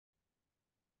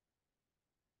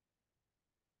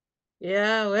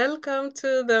Yeah, welcome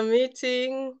to the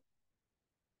meeting.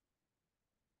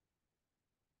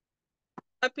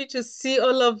 Happy to see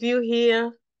all of you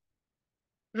here.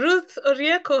 Ruth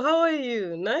Orieko, how are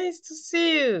you? Nice to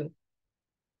see you.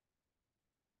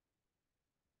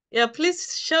 Yeah,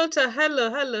 please shout a hello,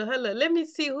 hello, hello. Let me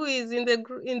see who is in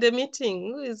the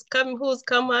meeting. Who's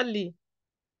come early?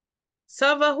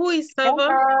 Sava, who is Sava?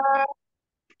 Hello.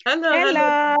 Hello, hello,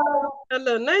 Hello.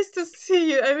 hello. Nice to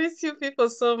see you. I miss you people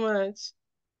so much.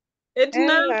 Edna,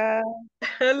 Hello.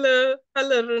 hello,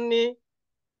 hello, Rooney.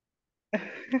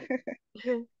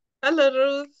 Hello,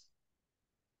 Ruth.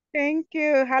 Thank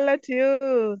you. Hello to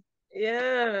you.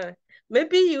 Yeah,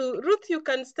 maybe Ruth, you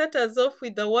can start us off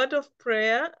with the word of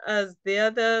prayer as the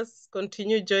others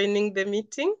continue joining the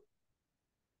meeting.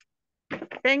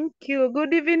 Thank you.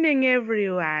 Good evening,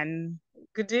 everyone.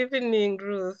 Good evening,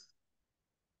 Ruth.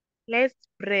 Let's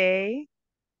pray.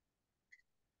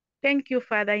 Thank you,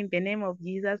 Father, in the name of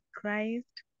Jesus Christ.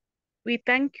 We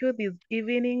thank you this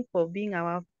evening for being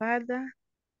our Father.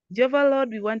 Jehovah, Lord,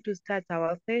 we want to start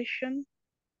our session.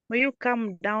 May you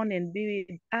come down and be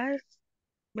with us.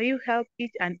 May you help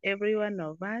each and every one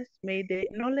of us. May the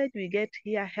knowledge we get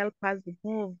here help us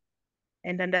move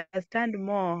and understand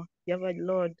more, Jehovah,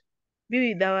 Lord.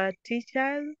 Be with our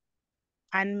teachers,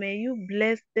 and may you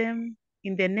bless them.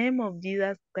 In the name of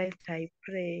Jesus Christ, I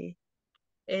pray.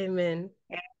 Amen.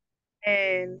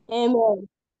 Amen. Amen.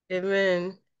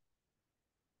 Amen.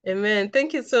 Amen.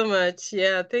 Thank you so much.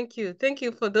 Yeah, thank you. Thank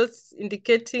you for those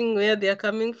indicating where they are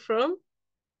coming from.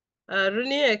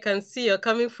 Rooney, I can see you're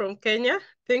coming from Kenya.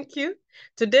 Thank you.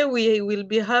 Today we will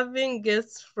be having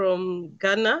guests from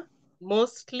Ghana,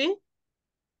 mostly.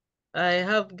 I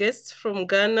have guests from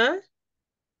Ghana.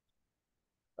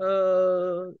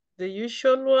 The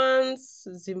usual ones,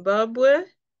 Zimbabwe.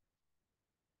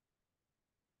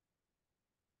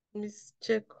 Let's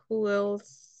check who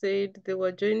else said they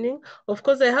were joining. Of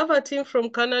course, I have a team from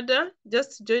Canada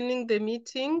just joining the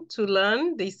meeting to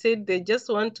learn. They said they just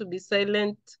want to be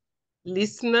silent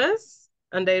listeners,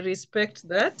 and I respect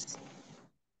that.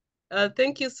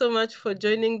 Thank you so much for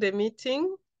joining the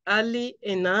meeting early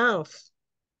enough.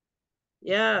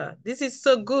 Yeah, this is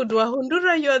so good.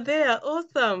 Wahundura, you're there.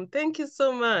 Awesome. Thank you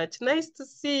so much. Nice to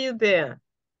see you there.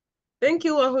 Thank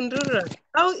you, Wahundura.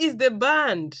 How is the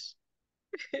band?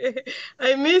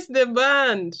 I miss the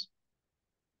band.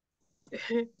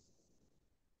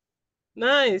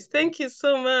 Nice. Thank you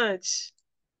so much.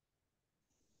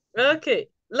 Okay.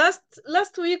 Last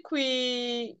week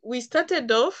we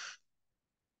started off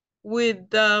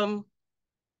with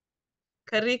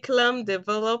curriculum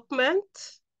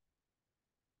development.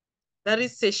 That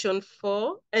is session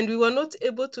 4, and we were not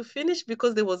able to finish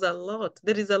because there was a lot.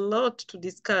 There is a lot to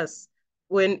discuss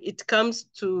when it comes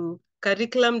to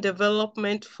curriculum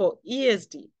development for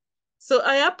ESD. So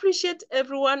I appreciate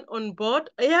everyone on board.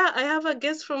 Yeah, I have a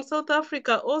guest from South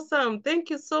Africa. Awesome.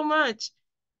 Thank you so much.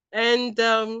 And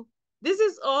this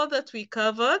is all that we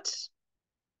covered.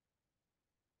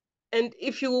 And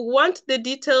if you want the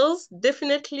details,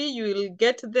 definitely you will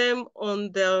get them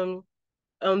on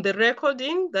the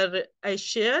recording that I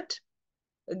shared.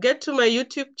 Get to my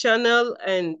YouTube channel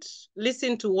and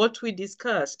listen to what we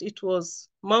discussed. It was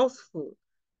mouthful.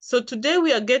 So today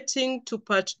we are getting to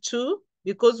part 2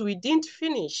 because we didn't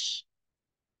finish.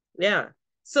 Yeah.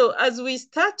 So as we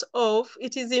start off,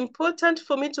 it is important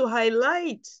for me to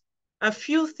highlight a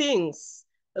few things.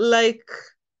 Like,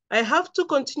 I have to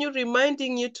continue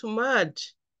reminding you to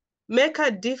merge, make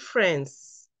a difference.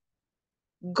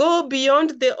 Go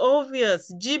beyond the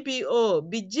obvious, GBO,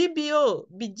 be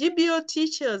GBO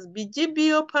teachers, be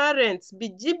GBO parents, be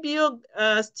GBO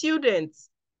students,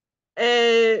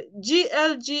 GLGL,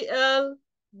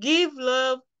 give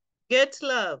love, get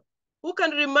love. Who can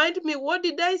remind me, what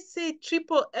did I say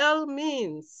triple L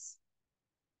means?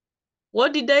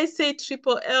 What did I say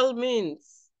triple L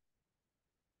means?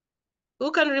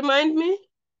 Who can remind me?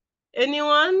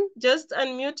 Anyone? Just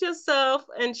unmute yourself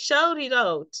and shout it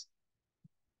out.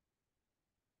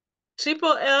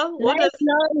 Triple L, what does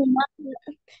Lifelong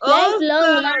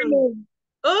Awesome. learning.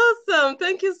 Awesome.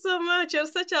 Thank you so much. You're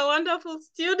such a wonderful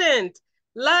student.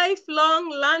 Lifelong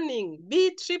learning.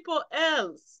 Be triple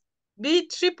L's. Be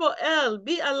triple L.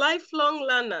 Be a lifelong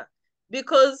learner.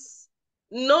 Because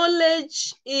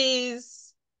knowledge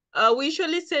is, we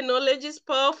usually say knowledge is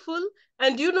powerful.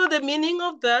 And do you know the meaning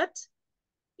of that?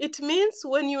 It means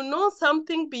when you know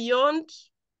something beyond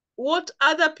what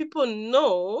other people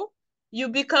know, you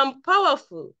become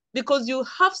powerful because you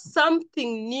have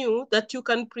something new that you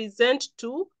can present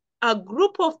to a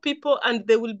group of people and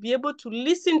they will be able to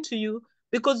listen to you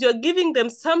because you're giving them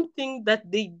something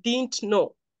that they didn't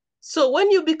know. So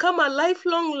when you become a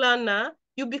lifelong learner,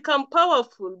 you become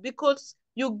powerful because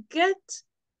you get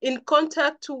in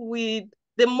contact with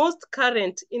the most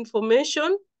current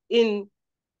information in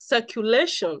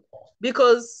circulation,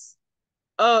 because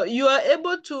you are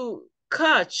able to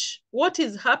catch what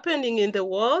is happening in the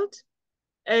world,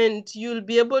 and you'll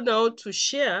be able now to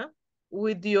share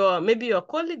with maybe your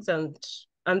colleagues and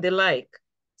the like.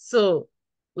 So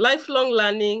lifelong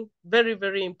learning, very,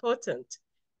 very important.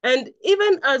 And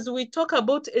even as we talk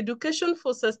about education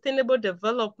for sustainable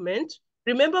development,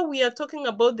 remember we are talking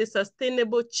about the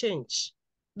sustainable change,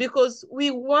 because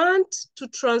we want to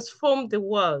transform the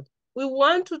world. We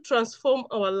want to transform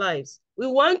our lives. We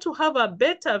want to have a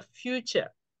better future.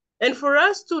 And for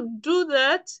us to do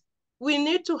that, we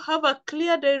need to have a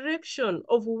clear direction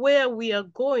of where we are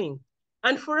going.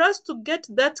 And for us to get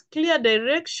that clear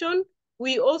direction,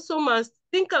 we also must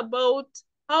think about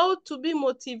how to be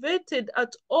motivated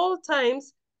at all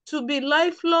times to be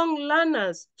lifelong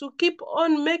learners, to keep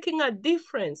on making a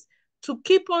difference, to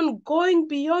keep on going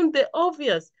beyond the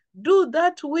obvious, do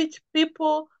that which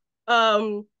people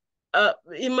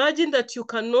imagine that you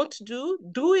cannot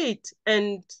do it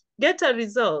and get a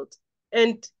result,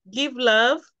 and give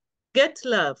love, get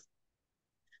love.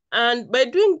 And by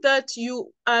doing that,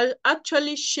 you are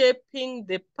actually shaping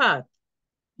the path.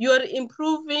 You are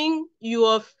improving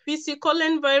your physical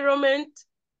environment.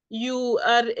 You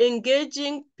are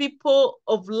engaging people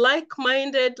of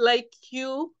like-minded like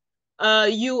you.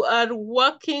 You are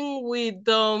working with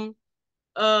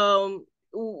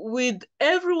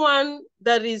everyone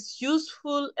that is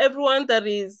useful, everyone that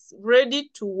is ready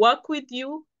to work with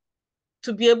you,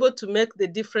 to be able to make the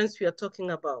difference we are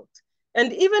talking about.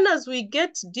 And even as we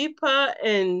get deeper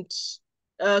and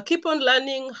keep on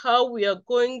learning how we are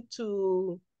going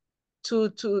to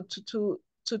put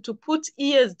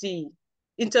ESD,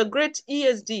 integrate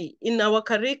ESD in our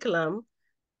curriculum,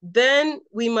 then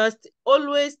we must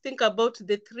always think about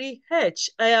the 3H.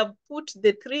 I have put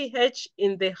the 3H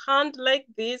in the hand like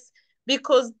this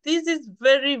because this is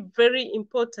very, very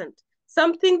important.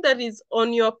 Something that is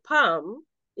on your palm,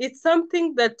 it's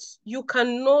something that you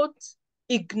cannot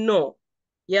ignore.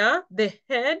 Yeah, the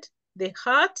head, the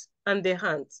heart, and the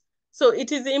hands. So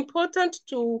it is important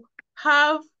to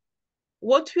have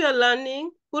what we are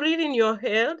learning, put it in your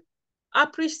head,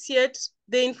 appreciate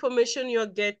the information you're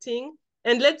getting,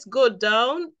 and let's go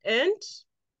down and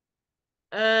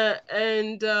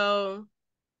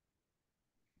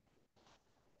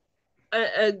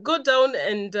go down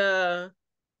and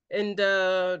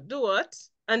do what?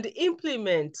 And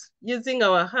implement using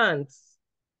our hands.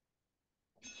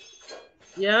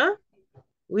 Yeah,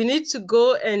 we need to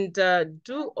go and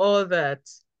do all that.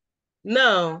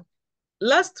 Now,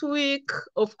 last week,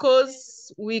 of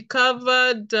course, we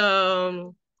covered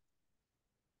how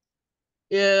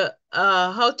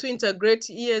to integrate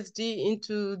ESD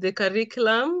into the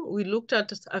curriculum. We looked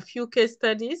at a few case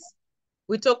studies.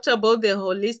 We talked about the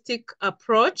holistic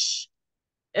approach,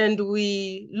 and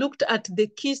we looked at the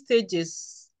key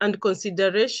stages and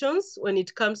considerations when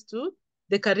it comes to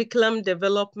the curriculum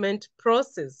development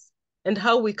process and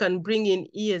how we can bring in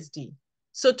ESD.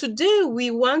 So today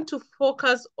we want to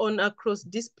focus on a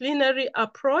cross-disciplinary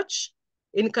approach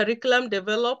in curriculum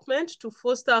development to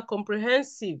foster a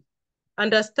comprehensive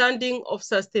understanding of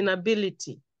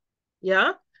sustainability.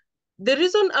 Yeah. The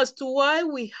reason as to why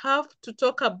we have to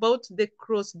talk about the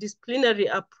cross-disciplinary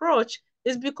approach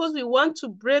is because we want to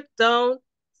break down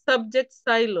subject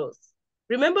silos.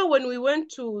 Remember when we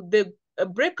went to the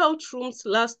breakout rooms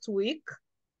last week,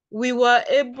 we were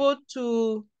able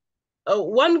to,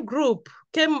 one group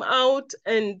came out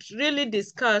and really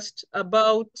discussed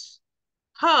about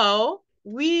how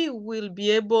we will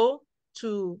be able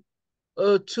to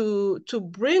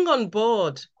bring on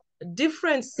board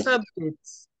different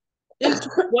subjects into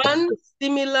one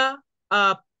similar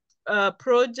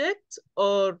project,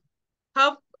 or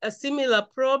have a similar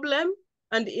problem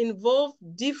and involve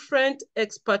different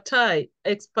expertise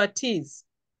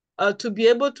to be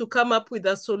able to come up with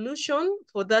a solution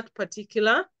for that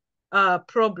particular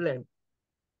problem.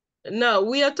 Now,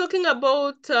 we are talking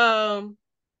about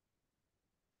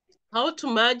how to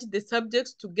merge the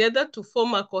subjects together to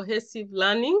form a cohesive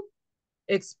learning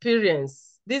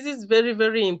experience. This is very,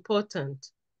 very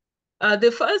important.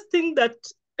 The first thing that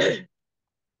we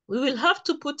will have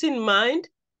to put in mind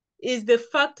is the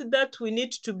fact that we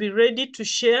need to be ready to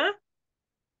share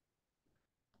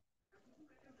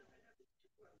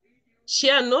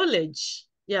knowledge.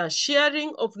 Yeah,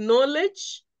 sharing of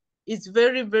knowledge is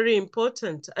very, very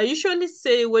important. I usually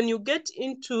say when you get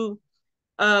into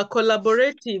a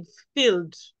collaborative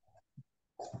field,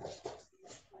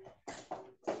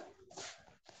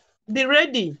 be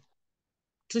ready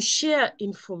to share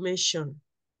information.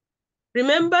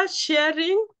 Remember,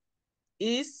 sharing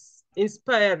is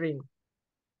inspiring.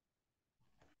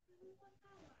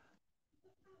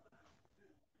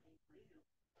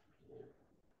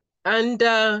 And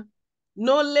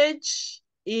knowledge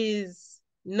is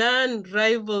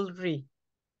non-rivalry.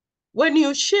 When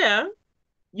you share,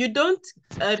 you don't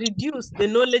reduce the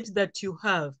knowledge that you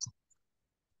have.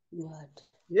 What?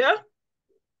 Yeah?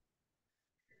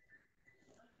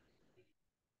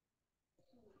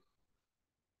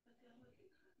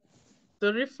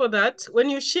 Sorry for that.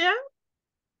 When you share,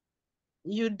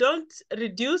 you don't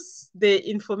reduce the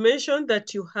information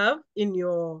that you have in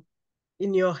your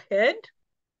head,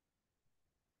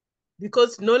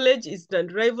 because knowledge is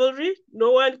not rivalry.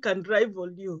 No one can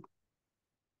rival you.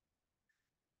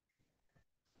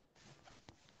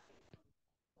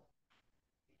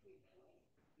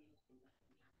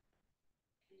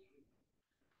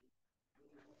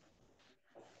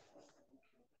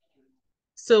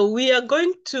 So we are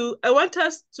going to, I want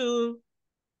us to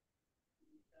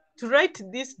write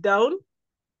this down.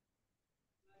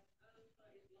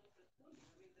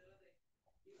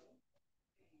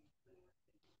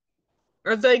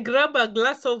 As I grab a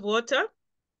glass of water,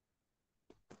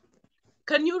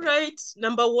 can you write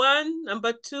number 1,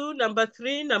 number 2, number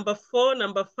 3, number 4,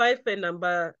 number 5, and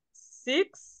number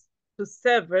 6 to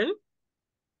 7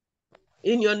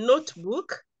 in your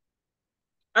notebook?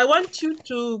 I want you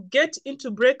to get into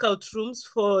breakout rooms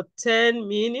for 10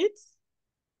 minutes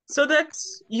so that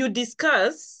you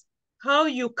discuss how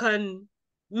you can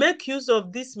make use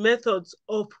of these methods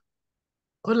of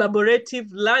collaborative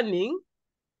learning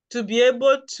to be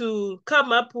able to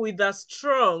come up with a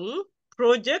strong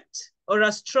project or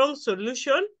a strong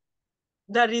solution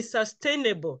that is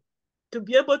sustainable, to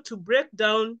be able to break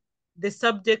down the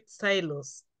subject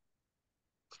silos.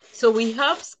 So we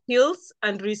have skills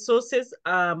and resources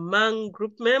among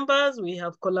group members. We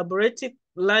have collaborative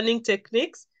learning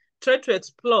techniques. Try to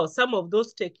explore some of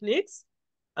those techniques.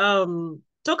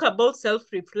 Talk about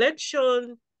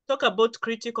self-reflection, talk about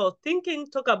critical thinking,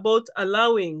 talk about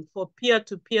allowing for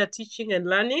peer-to-peer teaching and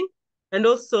learning, and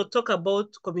also talk about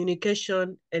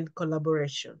communication and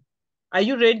collaboration. Are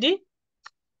you ready?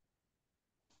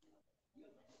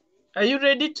 Are you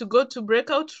ready to go to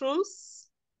breakout rooms?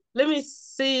 Let me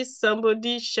see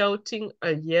somebody shouting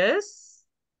a yes.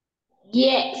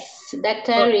 Yes,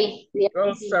 Daktari. We are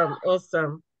ready. Awesome,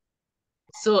 awesome.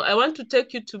 So I want to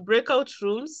take you to breakout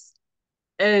rooms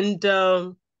and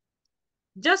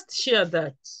just share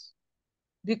that,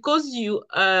 because you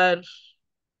are,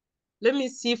 let me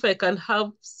see if I can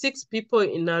have 6 people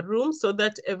in a room so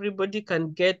that everybody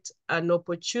can get an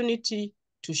opportunity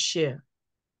to share.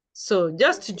 So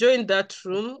just join that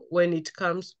room when it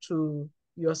comes to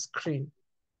your screen.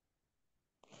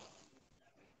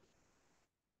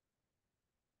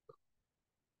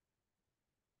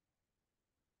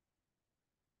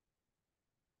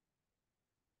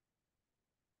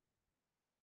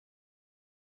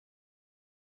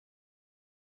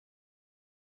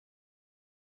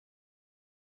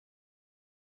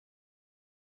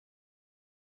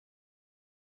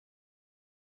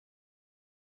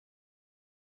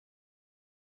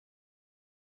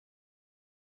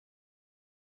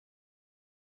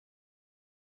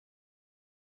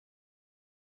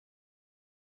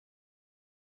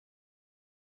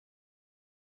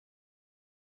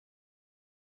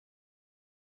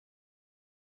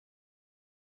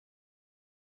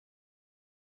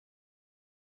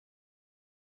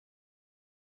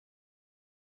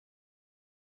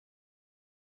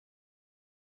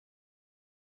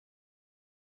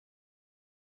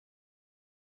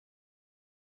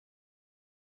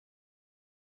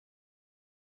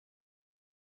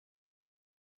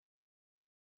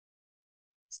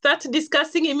 Start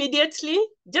discussing immediately.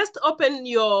 Just open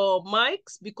your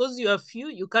mics because you are few,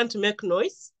 you can't make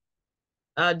noise.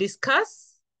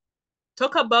 Discuss,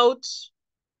 talk about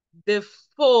the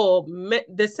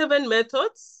 7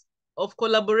 methods of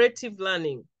collaborative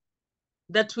learning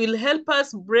that will help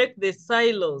us break the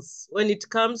silos when it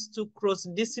comes to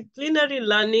cross-disciplinary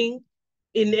learning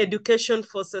in education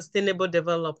for sustainable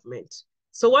development.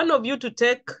 So one of you to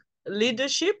take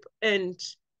leadership and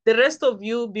the rest of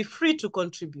you be free to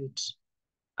contribute.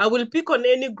 I will pick on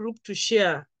any group to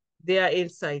share their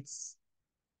insights.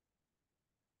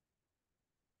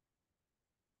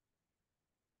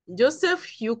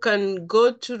 Joseph, you can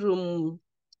go to room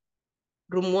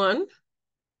 1.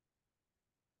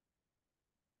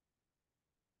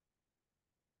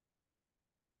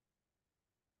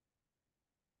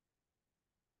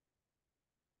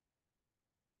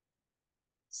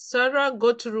 Sarah,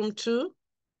 go to room 2.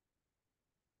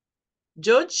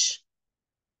 George,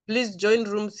 please join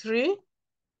room 3.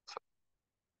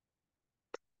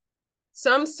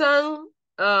 Samsung,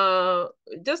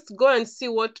 just go and see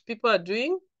what people are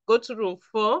doing. Go to room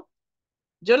 4.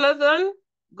 Jonathan,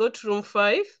 go to room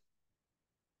 5.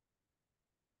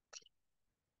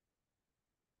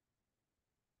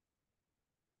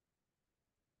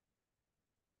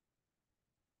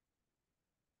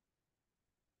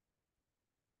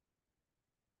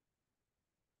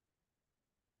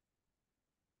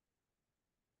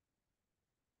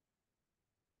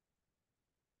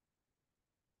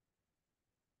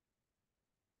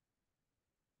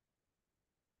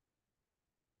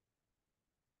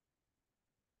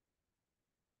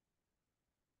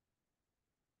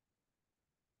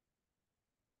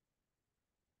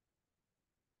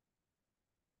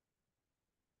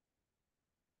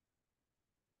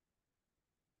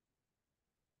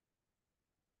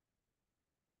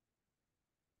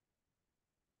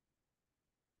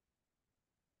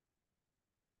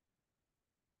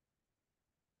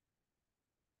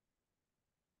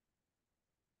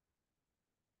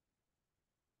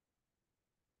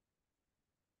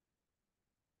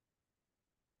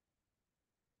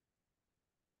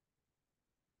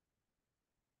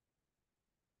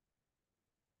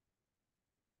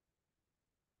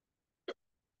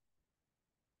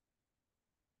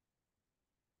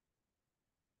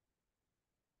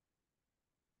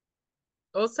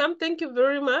 Awesome, thank you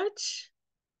very much.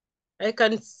 I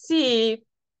can see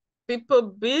people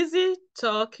busy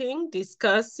talking,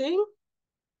 discussing.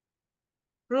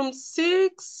 Room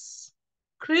 6.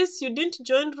 Chris, you didn't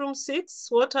join room 6.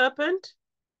 What happened?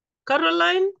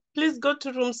 Caroline, please go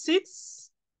to room 6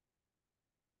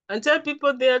 and tell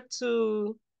people there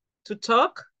to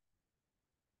talk.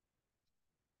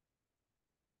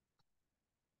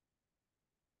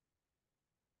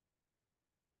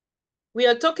 We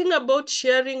are talking about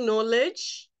sharing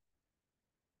knowledge,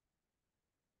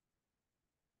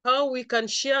 how we can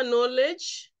share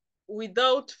knowledge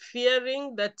without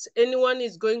fearing that anyone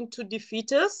is going to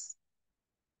defeat us.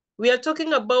 We are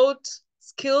talking about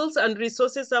skills and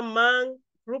resources among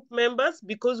group members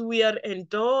because we are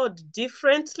endowed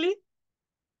differently.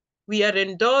 We are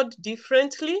endowed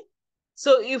differently.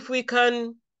 So if we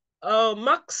can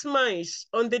maximize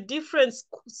on the different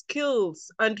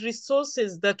skills and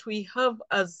resources that we have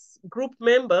as group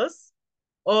members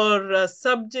or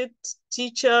subject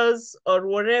teachers or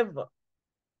whatever,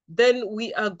 then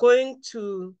we are going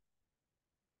to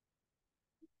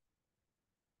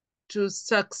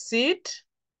succeed.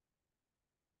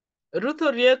 Ruth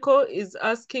Orieko is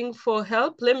asking for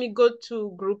help. Let me go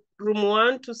to room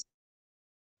 1 to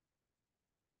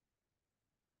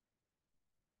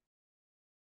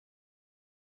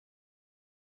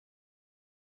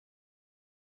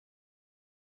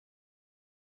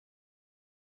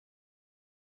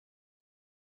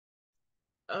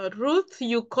Ruth,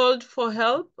 you called for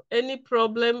help. Any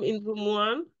problem in room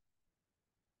 1?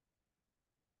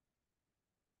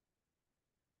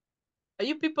 Are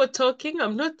you people talking?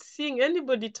 I'm not seeing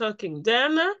anybody talking.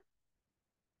 Diana?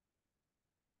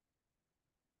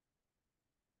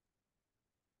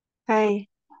 Hi.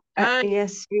 Hi.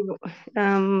 Yes,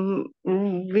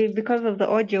 because of the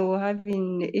audio, we're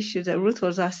having issues that Ruth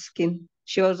was asking.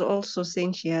 She was also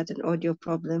saying she had an audio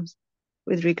problems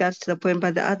with regards to the point,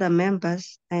 but the other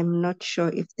members, I'm not sure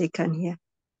if they can hear.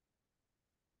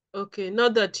 Okay, now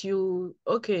that you,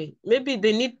 okay, maybe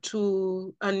they need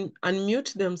to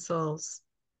unmute themselves.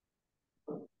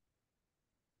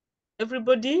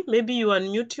 Everybody, maybe you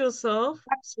unmute yourself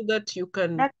so that you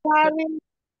can.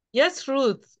 Yes,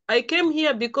 Ruth, I came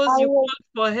here because you called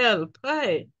for help.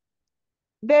 Hi.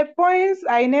 The points,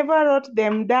 I never wrote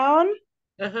them down.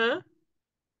 Uh-huh.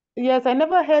 Yes, I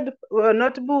never had a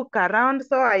notebook around,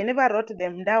 so I never wrote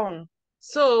them down.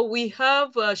 So we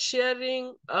have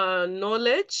sharing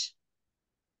knowledge.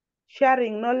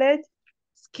 Sharing knowledge.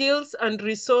 Skills and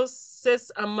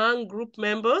resources among group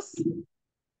members.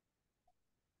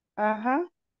 Uh-huh.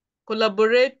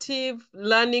 Collaborative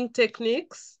learning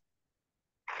techniques.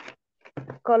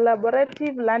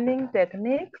 Collaborative learning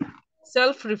techniques.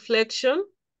 Self-reflection.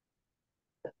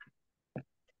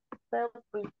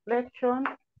 Self-reflection.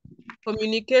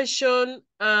 Communication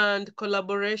and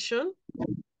collaboration.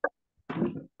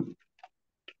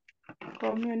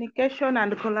 Communication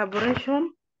and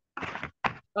collaboration.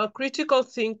 Critical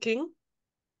thinking.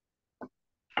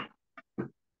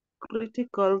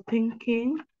 Critical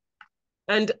thinking.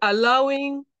 And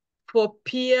allowing for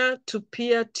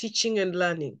peer-to-peer teaching and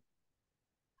learning.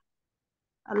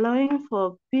 Allowing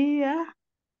for peer.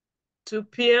 To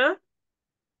peer.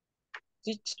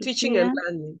 Teaching and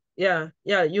learning. Yeah,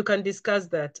 you can discuss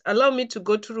that. Allow me to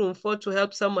go to room 4 to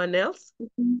help someone else.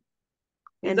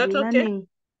 Is that okay? Learning.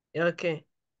 Okay.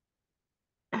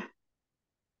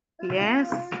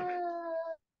 Yes.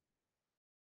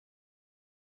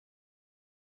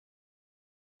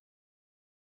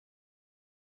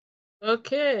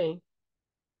 Okay.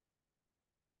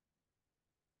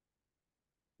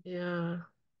 Yeah.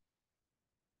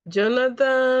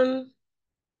 Jonathan.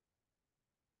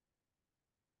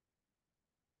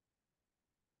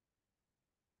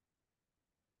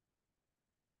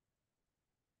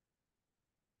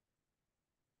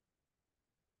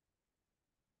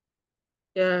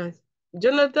 Yeah.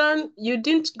 Jonathan, you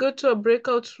didn't go to a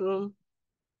breakout room.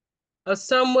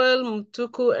 Samuel,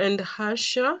 Mtuku, and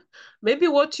Harsha. Maybe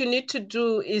what you need to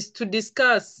do is to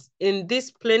discuss in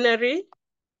this plenary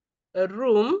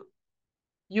room.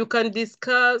 You can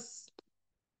discuss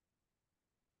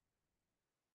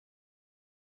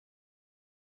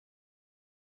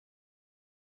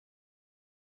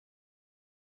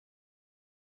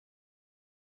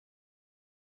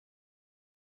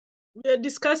we are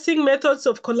discussing methods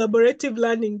of collaborative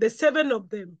learning, the 7 of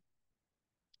them.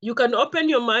 You can open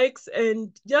your mics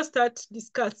and just start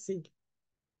discussing.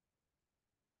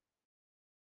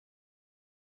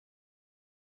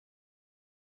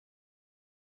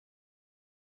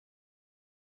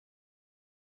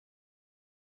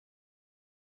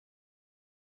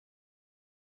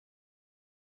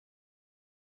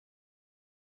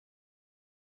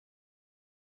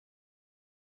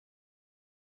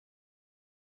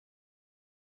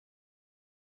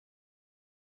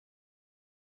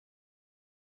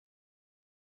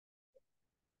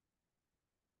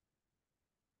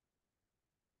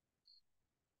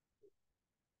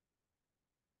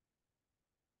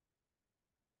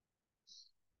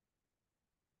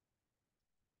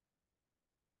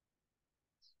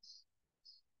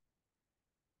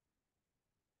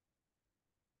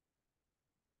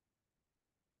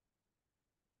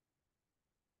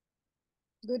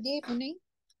 Good evening.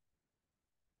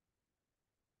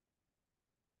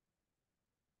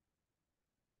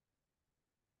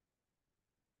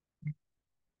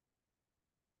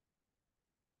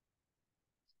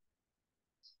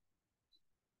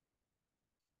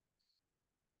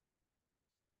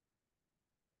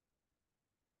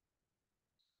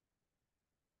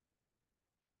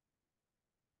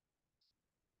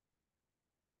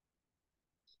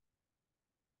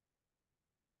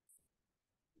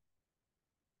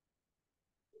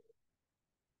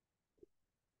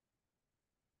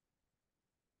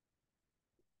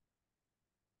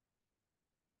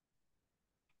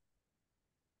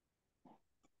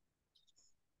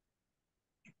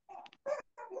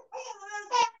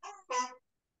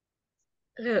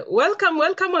 Welcome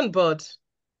on board.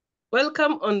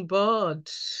 Welcome on board.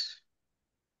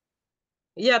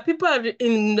 Yeah, people are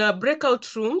in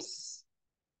breakout rooms.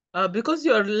 Because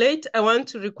you are late, I want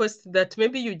to request that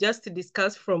maybe you just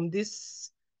discuss from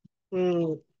this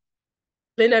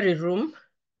plenary room.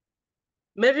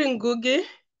 Mary Ngugi,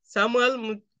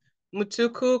 Samuel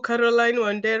Mutuku, Caroline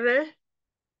Wandere,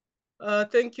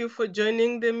 thank you for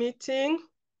joining the meeting.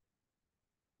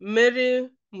 Mary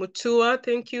Mutua,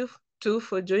 thank you too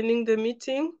for joining the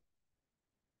meeting.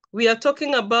 We are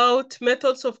talking about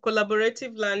methods of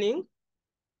collaborative learning.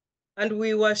 And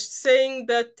we were saying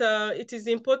that it is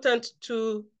important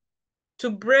to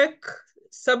break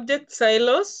subject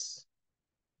silos,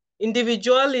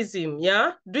 individualism,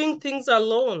 yeah? Doing things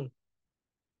alone.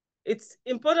 It's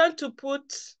important to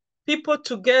put people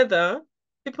together,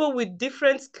 people with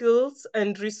different skills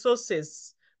and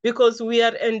resources, because we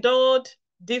are endowed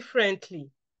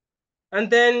differently. And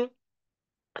then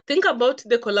think about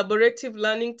the collaborative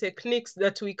learning techniques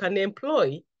that we can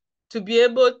employ to be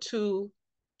able to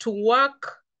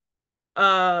work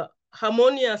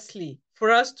harmoniously for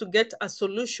us to get a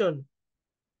solution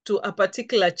to a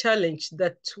particular challenge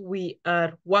that we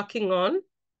are working on.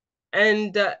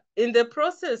 And in the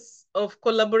process of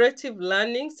collaborative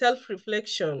learning,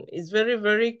 self-reflection is very,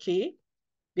 very key,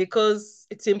 because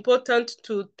it's important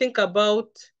to think about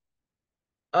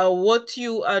what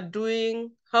you are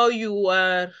doing, how you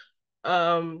are,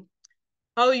 the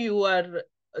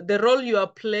role you are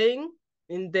playing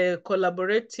in the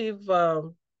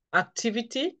collaborative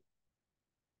activity,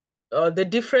 the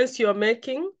difference you're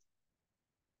making,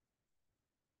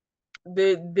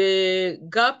 the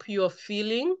gap you're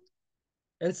feeling,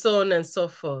 and so on and so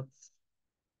forth.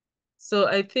 So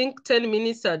I think 10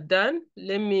 minutes are done.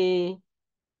 Let me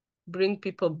bring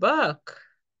people back.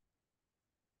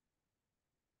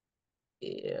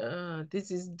 Yeah,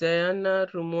 this is Diana,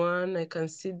 room 1. I can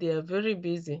see they are very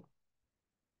busy.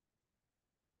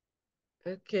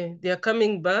 Okay, they are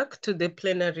coming back to the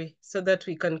plenary so that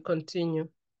we can continue.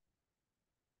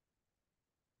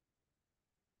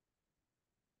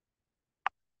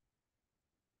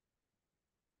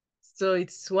 So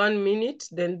it's 1 minute,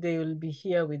 then they will be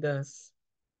here with us.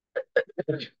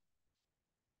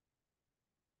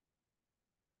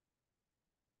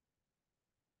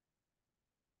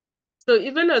 So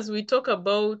even as we talk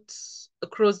about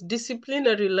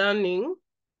cross-disciplinary learning,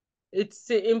 it's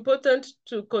important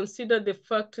to consider the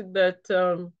fact that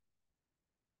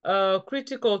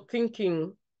critical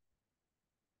thinking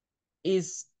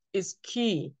is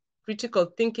key. Critical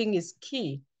thinking is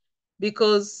key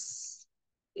because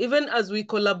even as we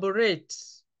collaborate,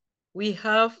 we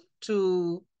have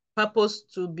to purpose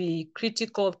to be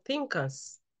critical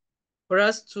thinkers for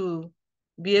us to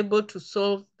be able to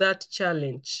solve that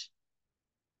challenge.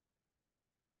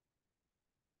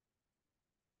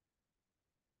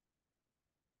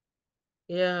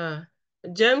 Yeah.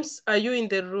 James, are you in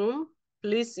the room?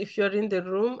 Please, if you're in the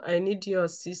room, I need your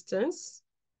assistance.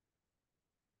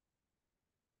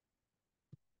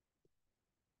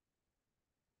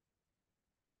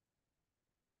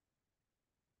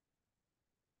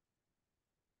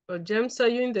 Oh, James, are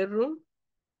you in the room?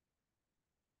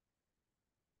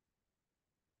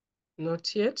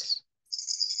 Not yet.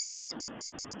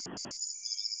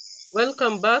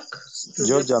 Welcome back to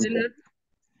George, the plenary.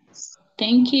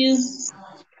 Thank you.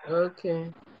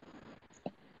 Okay.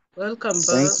 Welcome back.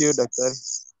 thank you, Doctor.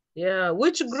 Yeah.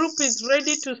 Which group is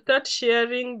ready to start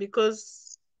sharing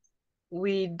because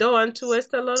we don't want to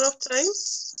waste a lot of time?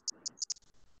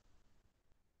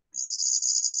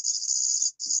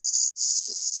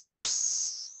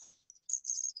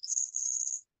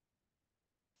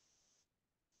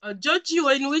 George, you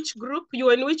are in which group? You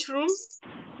are in which room?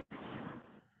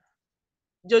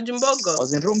 George I Mbogo.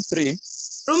 was in room 3.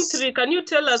 Room 3. Can you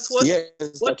tell us what Yes,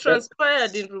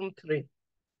 transpired in room 3?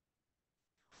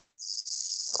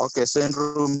 Okay, so in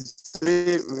room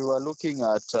 3, we were looking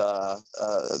at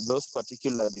those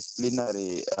particular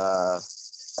disciplinary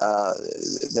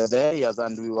the areas,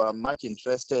 and we were much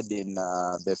interested in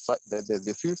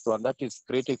the fifth one, that is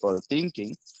critical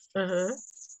thinking.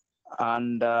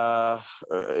 And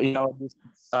in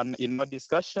our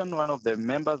discussion, one of the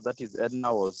members, that is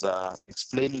Edna, was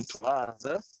explaining to us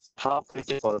how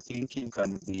critical thinking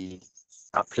can be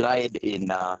applied in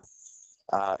a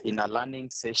learning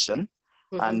session.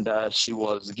 And she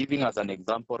was giving us an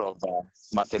example of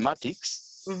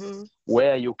mathematics,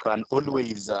 where you can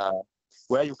always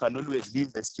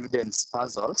give the students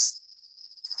puzzles.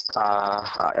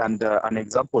 And an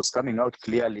example is coming out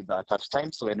clearly that at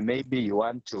times when maybe you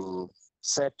want to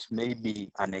set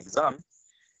maybe an exam,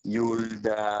 you'll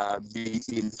be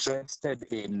interested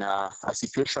in a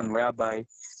situation whereby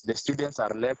the students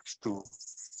are left to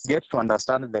get to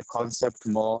understand the concept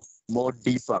more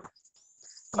deeper.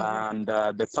 And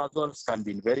the puzzles can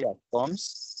be in various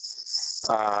forms.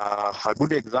 A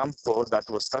good example that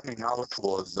was coming out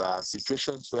was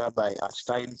situations whereby at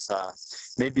times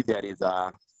maybe there is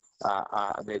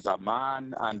there's a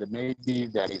man, and maybe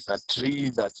there is a tree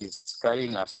that is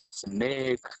carrying a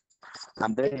snake.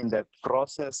 And then in the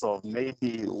process of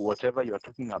maybe whatever you're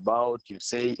talking about, you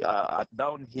say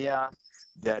down here,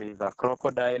 there is a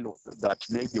crocodile that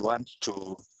maybe wants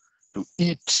to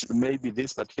eat maybe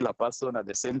this particular person. At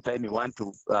the same time, you want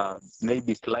to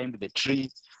maybe climb the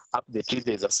tree. Up the tree,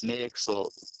 there's a snake. So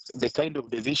the kind of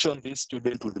decision this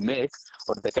student will make,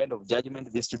 or the kind of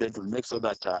judgment this student will make so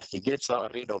that he gets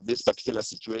rid of this particular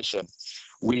situation,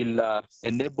 will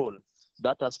enable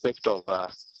that aspect of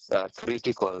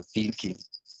critical thinking.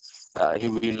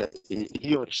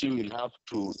 He or she will have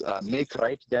to make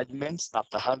right judgments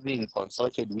after having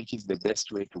consulted which is the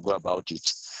best way to go about it.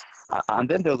 And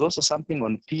then there's also something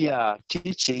on peer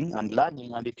teaching and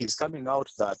learning, and it is coming out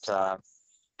that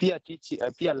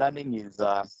peer learning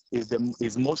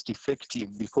is most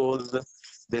effective because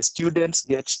the students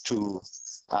get to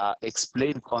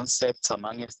explain concepts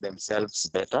amongst themselves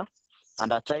better.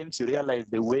 And at times you realize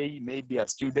the way maybe a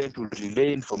student will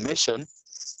relay information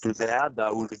to the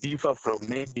other will differ from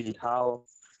maybe how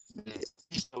the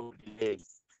teacher will relay.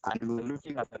 And we were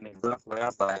looking at an example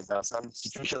whereby there are some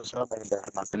situations whereby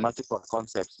the mathematical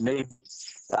concepts, maybe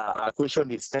a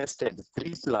question is tested,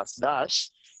 3 plus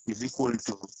dash is equal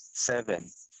to 7.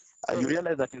 You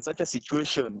realize that in such a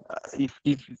situation, if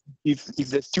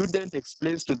the student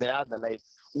explains to the other, like,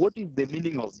 what is the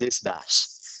meaning of this dash?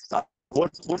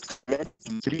 What can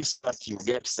increase that you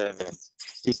get 7?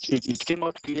 It came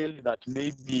out clearly that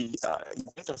maybe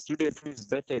a student who is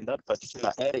better in that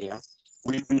particular area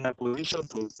will be in a position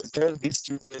to tell this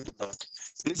student that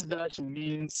this dash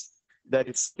means there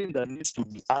is something that needs to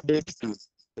be added to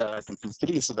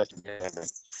 3 so that you get 11.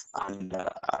 And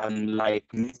unlike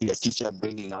maybe a teacher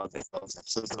bringing out the concept.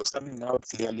 So it was coming out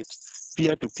clearly,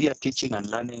 peer-to-peer teaching and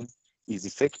learning is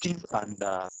effective and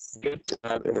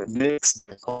makes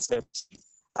the concept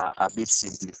a bit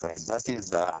simplified. That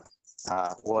is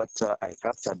what I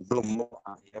captured, though more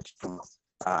are yet to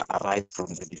arrive from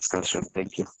the discussion.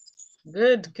 Thank you.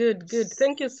 Good, good, good.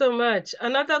 Thank you so much.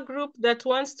 Another group that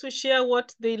wants to share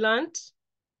what they learned?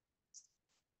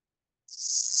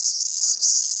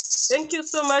 Thank you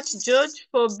so much, George,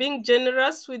 for being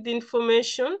generous with the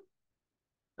information.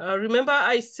 Remember,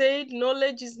 I said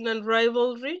knowledge is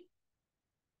non-rivalry.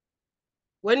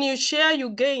 When you share, you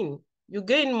gain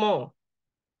more.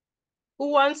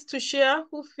 Who wants to share?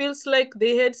 Who feels like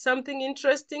they had something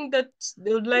interesting that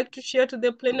they would like to share to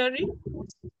the plenary?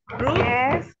 Ruth?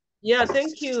 Yes. Yeah,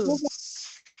 thank you.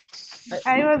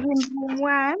 I was in room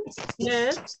 1.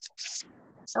 Yes.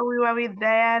 We were with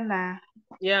Diana.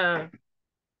 Yeah.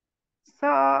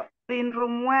 So in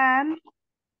room 1,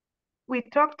 we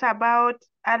talked about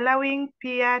allowing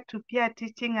peer-to-peer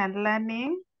teaching and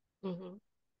learning. Mm-hmm.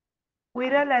 We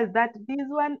realized that this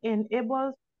one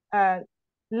enables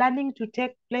learning to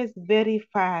take place very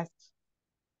fast,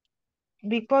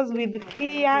 because with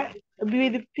peers,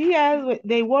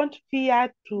 they want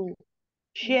peer to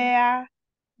share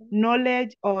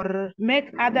knowledge or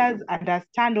make others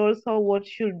understand also what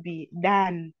should be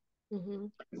done. Mm-hmm.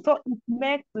 So it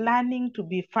makes learning to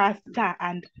be faster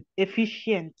and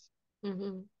efficient.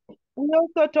 Mm-hmm. We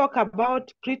also talk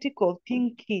about critical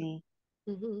thinking.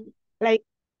 Mm-hmm. Like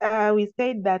we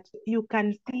said that you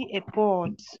can see a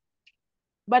pot,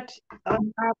 but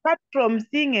apart from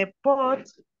seeing a pot,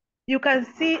 you can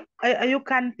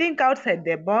think outside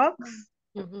the box,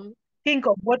 Mm-hmm. think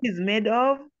of what is made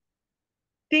of,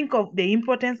 think of the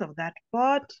importance of that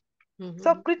pot. Mm-hmm.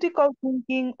 So critical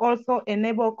thinking also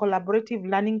enable collaborative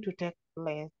learning to take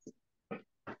place.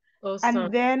 Awesome.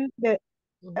 And then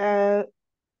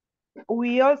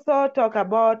we also talk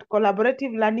about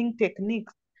collaborative learning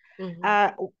techniques.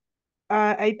 Mm-hmm.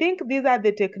 I think these are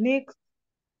the techniques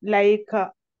like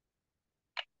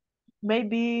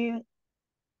maybe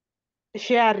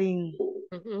sharing.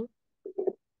 Mm-hmm.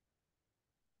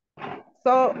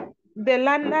 So the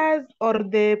learners or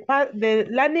the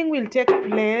learning will take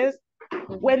place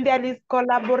when there is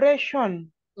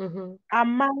collaboration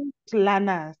amongst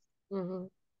learners,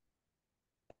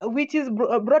 which is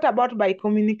brought about by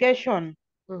communication.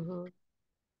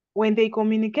 When they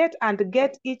communicate and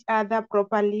get each other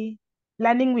properly,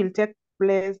 learning will take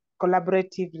place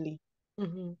collaboratively.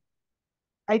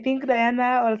 I think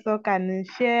Diana also can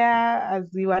share as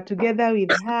we were together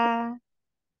with her.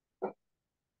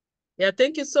 Yeah,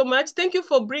 thank you so much. Thank you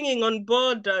for bringing on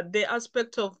board the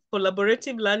aspect of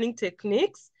collaborative learning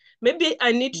techniques. Maybe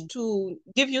I need to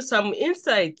give you some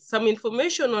insights, some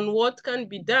information on what can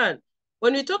be done.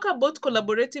 When we talk about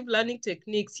collaborative learning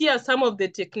techniques, here are some of the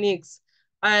techniques.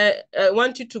 I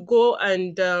want you to go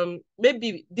and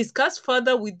maybe discuss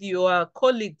further with your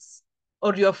colleagues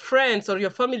or your friends or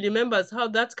your family members how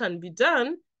that can be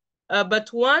done. But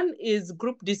one is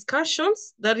group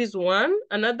discussions. That is one.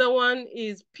 Another one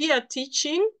is peer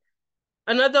teaching.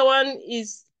 Another one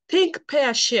is think,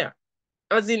 pair, share.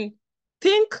 As in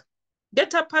think,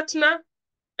 get a partner,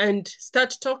 and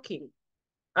start talking.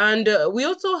 And we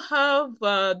also have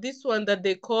this one that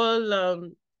they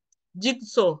call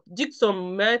jigsaw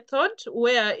method,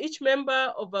 where each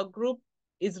member of a group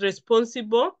is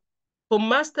responsible for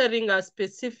mastering a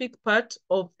specific part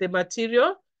of the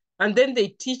material, and then they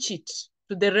teach it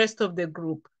to the rest of the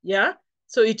group. Yeah.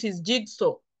 So it is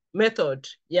jigsaw method.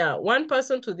 Yeah. One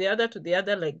person to the other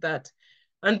like that.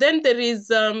 And then there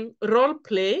is role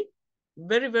play.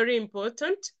 Very, very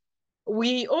important.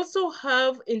 We also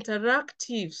have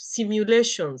interactive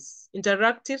simulations.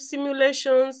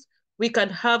 We can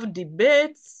have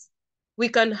debates. We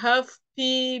can have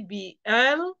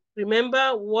PBL.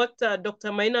 Remember what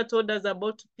Dr. Maina told us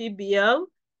about PBL?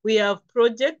 We have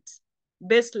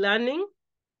project-based learning,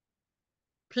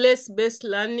 place-based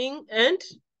learning, and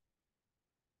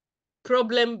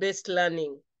problem-based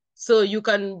learning. So you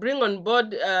can bring on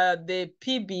board the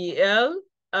PBL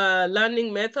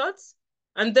learning methods.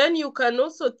 And then you can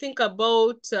also think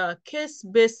about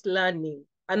case-based learning,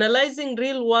 analyzing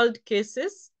real-world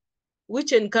cases,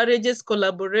 which encourages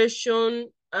collaboration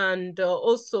and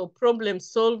also problem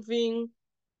solving.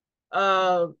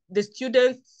 The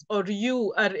students or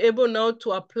you are able now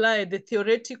to apply the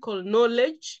theoretical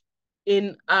knowledge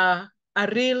in a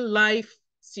real life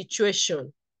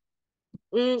situation.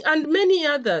 And many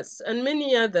others.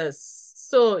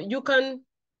 So you can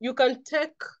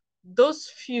take those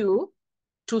few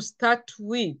to start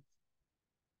with.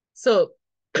 So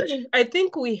I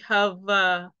think we have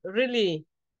really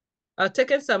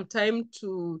taken some time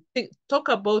to talk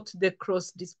about the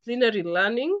cross-disciplinary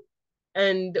learning.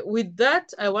 And with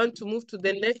that, I want to move to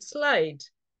the next slide.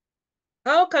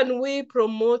 How can we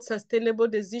promote sustainable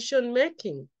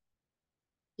decision-making?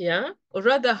 Yeah, or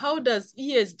rather, how does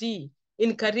ESD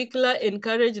in curricula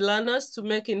encourage learners to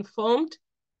make informed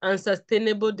and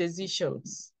sustainable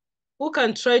decisions? Who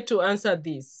can try to answer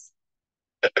this?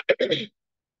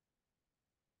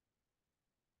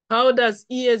 How does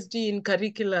ESD in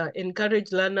curricula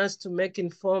encourage learners to make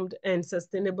informed and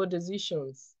sustainable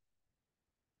decisions?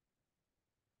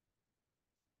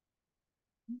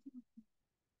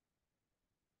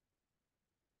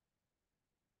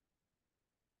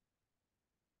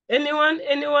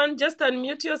 Anyone, just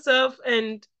unmute yourself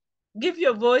and give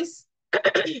your voice.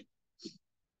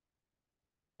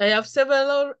 I have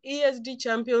several ESD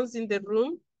champions in the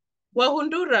room.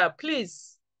 Wahundura,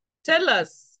 please tell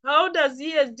us, how does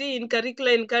ESD in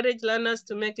curricula encourage learners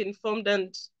to make informed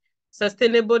and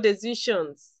sustainable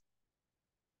decisions?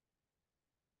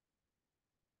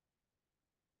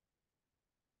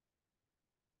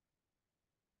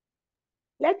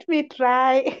 Let me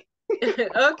try.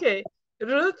 Okay,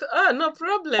 Ruth, no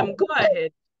problem, go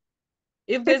ahead.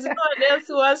 If there's no one else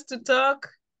who wants to talk,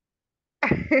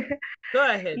 go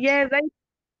ahead. Yes, I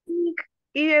think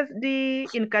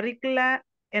ESD in curricula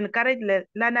encourage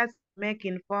learners to make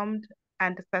informed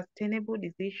and sustainable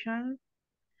decisions,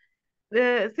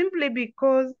 simply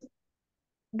because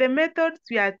the methods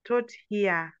we are taught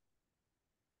here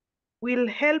will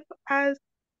help us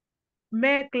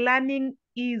make learning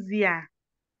easier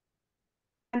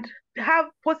and have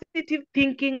positive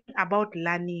thinking about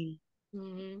learning.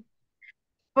 Mm-hmm.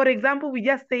 For example, we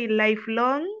just say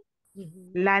lifelong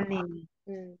Mm-hmm. learning.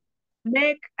 Mm-hmm.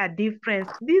 Make a difference.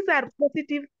 These are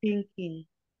positive thinking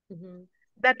Mm-hmm.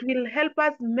 that will help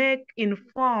us make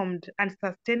informed and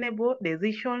sustainable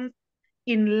decisions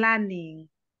in learning.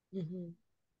 Mm-hmm.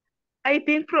 I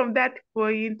think from that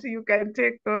point, you can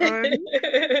take on.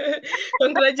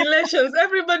 Congratulations.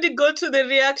 Everybody go to the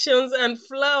reactions and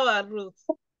flower, Ruth.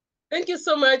 Thank you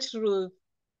so much, Ruth.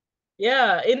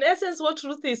 Yeah, in essence, what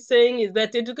Ruth is saying is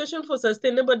that education for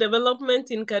sustainable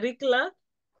development in curricula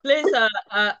plays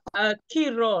a key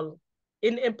role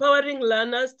in empowering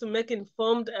learners to make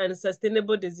informed and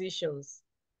sustainable decisions.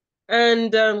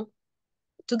 And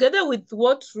together with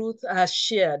what Ruth has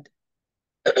shared,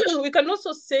 we can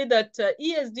also say that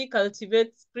ESD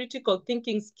cultivates critical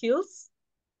thinking skills,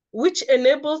 which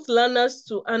enables learners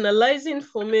to analyze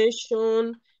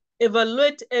information,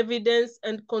 evaluate evidence,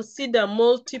 and consider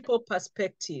multiple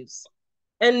perspectives.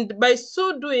 And by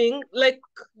so doing, like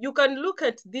you can look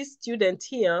at this student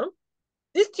here,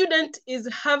 this student is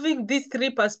having these three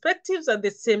perspectives at the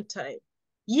same time.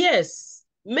 Yes,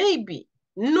 maybe,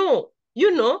 no,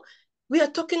 we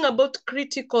are talking about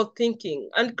critical thinking,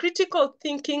 and critical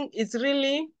thinking is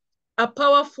really a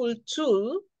powerful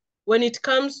tool when it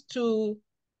comes to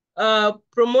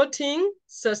promoting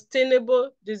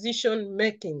sustainable decision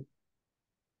making.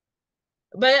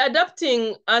 By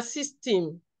adapting a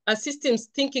systems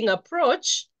thinking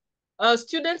approach,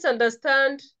 students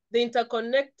understand the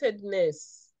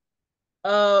interconnectedness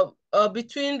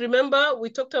between, remember, we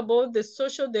talked about the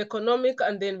social, the economic,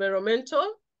 and the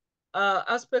environmental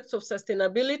aspects of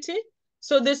sustainability.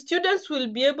 So the students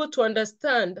will be able to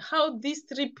understand how these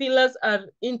three pillars are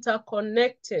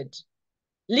interconnected,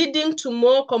 leading to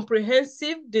more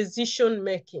comprehensive decision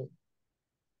making.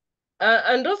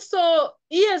 And also,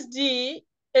 ESD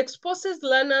exposes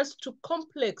learners to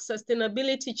complex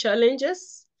sustainability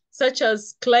challenges, such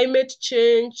as climate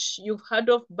change. You've heard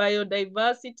of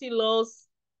biodiversity loss.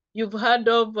 You've heard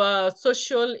of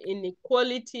social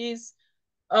inequalities.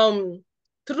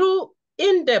 Through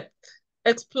in-depth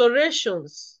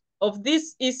explorations of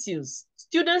these issues,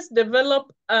 students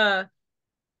develop an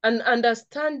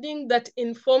understanding that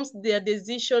informs their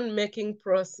decision-making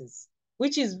process,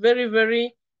 which is very,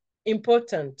 very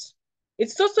important.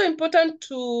 It's also important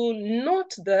to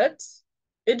note that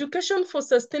education for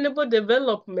sustainable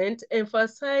development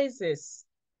emphasizes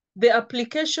the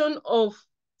application of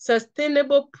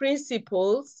sustainable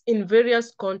principles in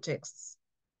various contexts.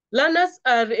 Learners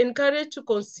are encouraged to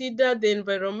consider the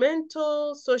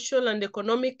environmental, social, and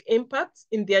economic impacts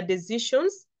in their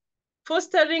decisions,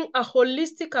 fostering a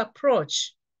holistic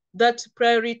approach that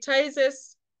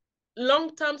prioritizes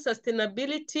long-term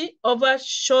sustainability over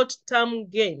short-term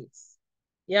gains.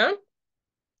 Yeah.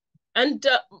 And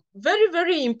very,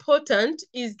 very important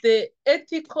is the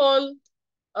ethical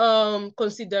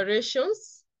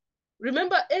considerations.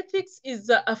 remember, ethics is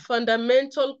a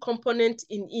fundamental component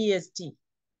in ESD.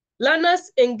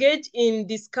 Learners engage in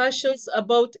discussions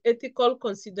about ethical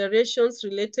considerations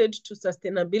related to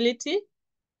sustainability,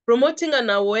 promoting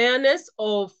an awareness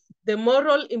of the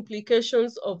moral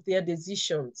implications of their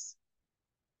decisions.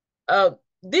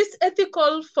 This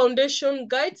ethical foundation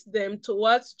guides them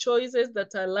towards choices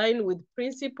that align with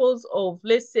principles of,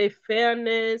 let's say,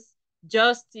 fairness,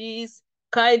 justice,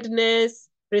 kindness,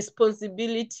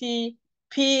 responsibility,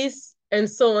 peace, and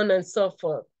so on and so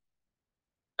forth.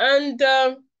 And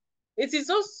it is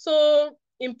also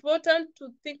important to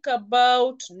think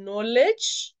about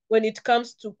knowledge when it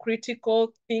comes to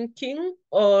critical thinking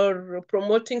or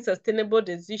promoting sustainable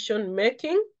decision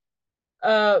making,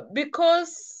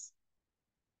 because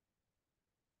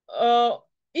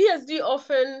ESD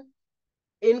often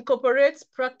incorporates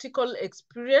practical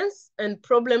experience and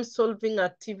problem-solving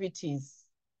activities.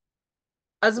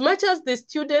 As much as the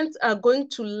students are going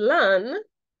to learn,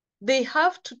 they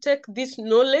have to take this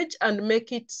knowledge and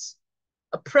make it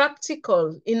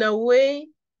practical in a way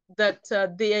that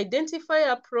they identify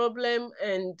a problem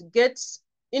and get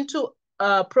into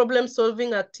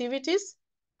problem-solving activities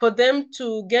for them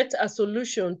to get a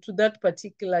solution to that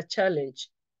particular challenge.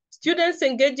 Students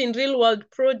engage in real-world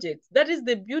projects. That is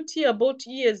the beauty about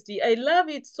ESD. I love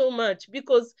it so much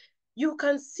because you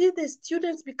can see the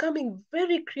students becoming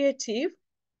very creative,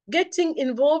 getting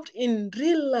involved in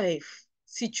real-life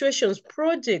situations,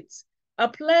 projects,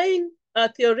 applying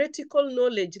theoretical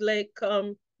knowledge, like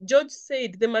George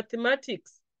said, the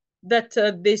mathematics that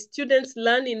the students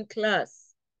learn in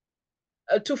class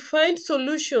to find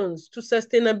solutions to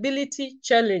sustainability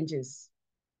challenges.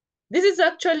 This is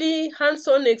actually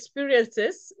hands-on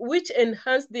experiences which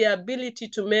enhance their ability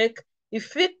to make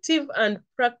effective and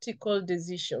practical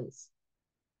decisions.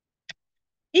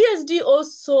 ESD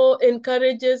also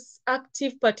encourages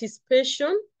active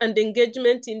participation and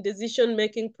engagement in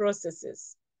decision-making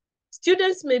processes.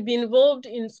 Students may be involved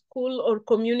in school or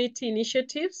community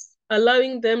initiatives,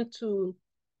 allowing them to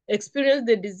experience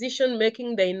the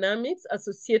decision-making dynamics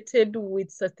associated with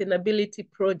sustainability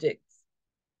projects.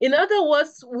 In other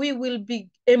words, we will be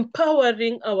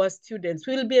empowering our students,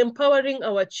 we will be empowering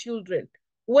our children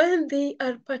when they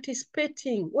are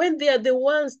participating, when they are the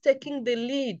ones taking the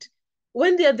lead,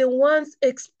 when they are the ones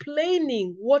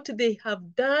explaining what they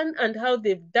have done and how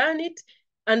they've done it,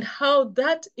 and how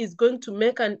that is going to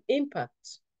make an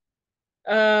impact.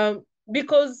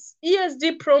 Because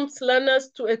ESD prompts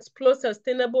learners to explore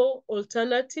sustainable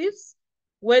alternatives,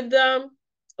 whether,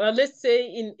 let's say,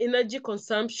 in energy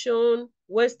consumption,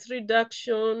 waste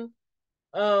reduction,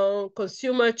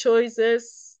 consumer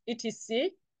choices, etc.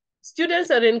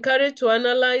 Students are encouraged to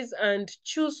analyze and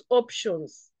choose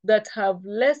options that have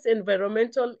less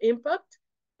environmental impact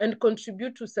and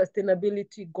contribute to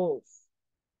sustainability goals.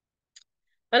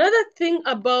 Another thing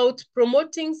about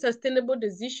promoting sustainable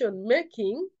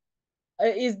decision-making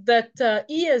is that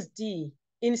ESD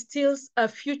instills a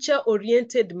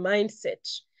future-oriented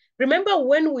mindset. Remember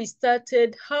when we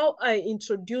started how I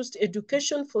introduced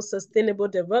education for sustainable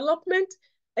development?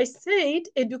 I said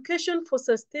education for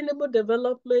sustainable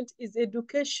development is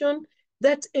education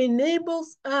that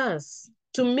enables us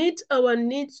to meet our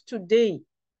needs today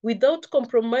without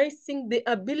compromising the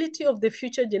ability of the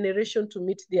future generation to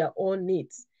meet their own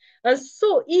needs. And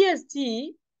so ESD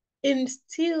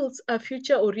instills a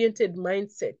future-oriented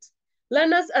mindset.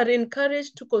 Learners are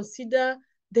encouraged to consider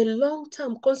the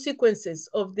long-term consequences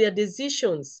of their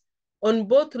decisions on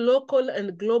both local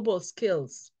and global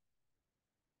scales.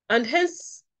 And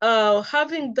hence,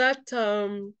 having that,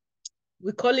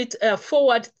 we call it a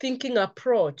forward-thinking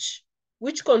approach,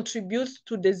 which contributes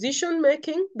to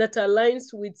decision-making that aligns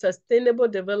with sustainable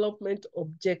development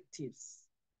objectives.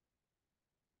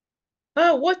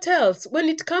 What else? When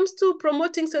it comes to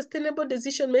promoting sustainable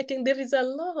decision-making, there is a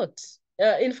lot.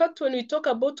 In fact, when we talk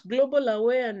about global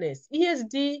awareness,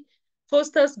 ESD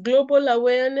fosters global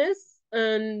awareness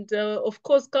and, of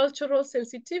course, cultural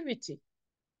sensitivity.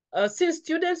 Since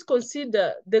students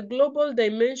consider the global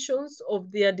dimensions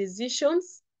of their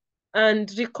decisions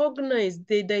and recognize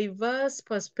the diverse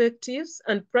perspectives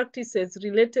and practices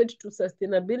related to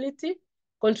sustainability,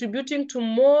 contributing to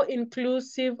more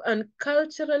inclusive and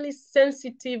culturally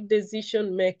sensitive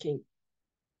decision-making.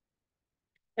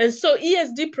 And so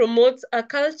ESD promotes a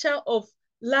culture of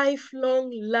lifelong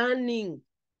learning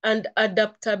and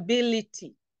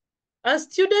adaptability. As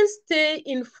students stay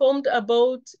informed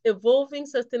about evolving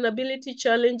sustainability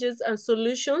challenges and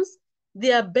solutions,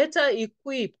 they are better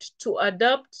equipped to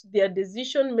adapt their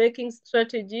decision-making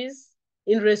strategies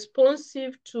in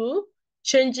responsive to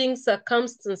changing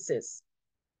circumstances.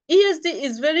 ESD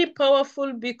is very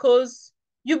powerful because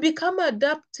you become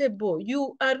adaptable.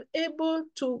 You are able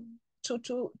to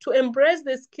embrace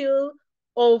the skill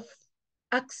of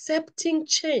accepting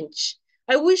change.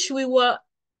 I wish we were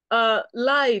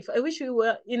live. I wish we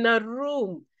were in a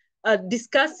room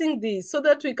discussing this so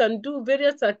that we can do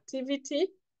various activity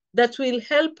that will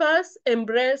help us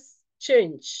embrace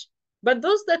change. But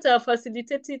those that are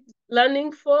facilitated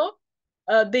learning for,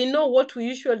 they know what we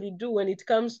usually do when it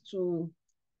comes to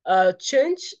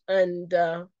change and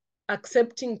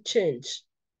accepting change.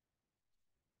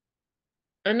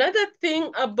 Another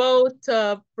thing about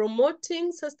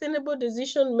promoting sustainable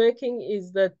decision making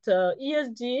is that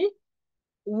ESD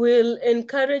will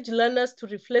encourage learners to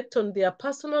reflect on their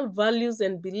personal values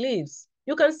and beliefs.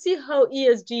 You can see how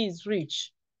ESD is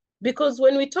rich, because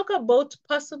when we talk about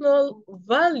personal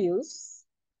values,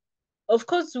 of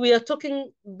course, we are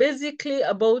talking basically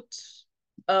about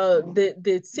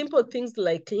the simple things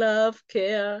like love,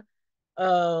 care,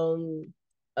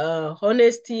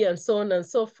 honesty, and so on and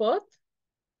so forth.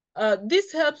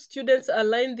 This helps students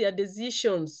align their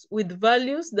decisions with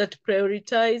values that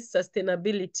prioritize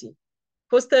sustainability,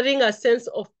 fostering a sense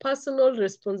of personal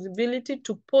responsibility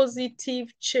to positive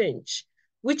change,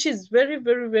 which is very,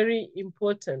 very, very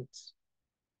important.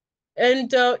 And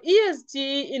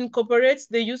ESG incorporates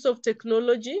the use of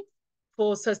technology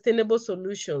for sustainable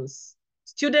solutions.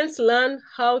 Students learn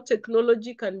how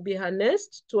technology can be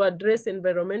harnessed to address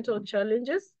environmental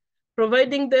challenges,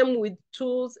 providing them with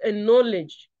tools and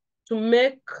knowledge to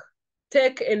make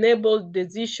tech-enabled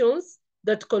decisions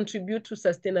that contribute to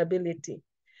sustainability.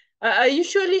 I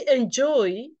usually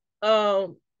enjoy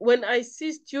when I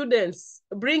see students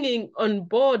bringing on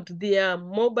board their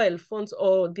mobile phones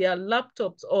or their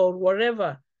laptops or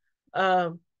whatever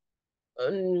a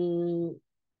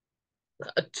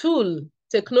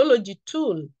technology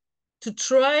tool to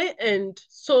try and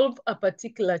solve a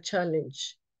particular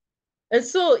challenge. And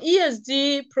so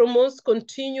ESD promotes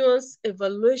continuous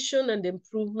evaluation and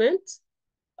improvement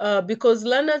because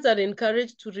learners are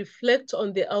encouraged to reflect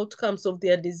on the outcomes of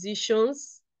their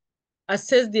decisions,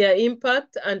 assess their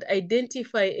impact, and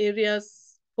identify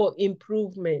areas for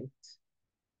improvement.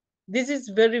 This is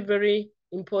very, very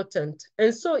important.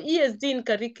 And so ESD in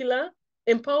curricula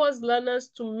empowers learners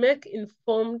to make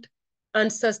informed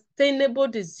and sustainable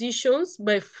decisions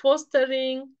by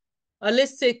fostering,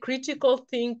 let's say, critical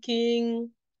thinking,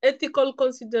 ethical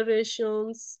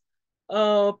considerations,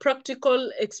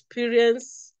 practical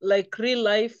experience, like real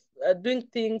life, doing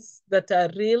things that are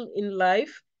real in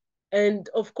life, and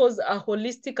of course, a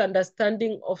holistic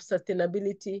understanding of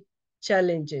sustainability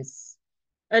challenges.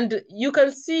 And you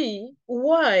can see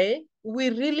why we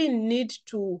really need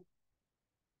to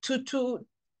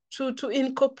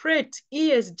incorporate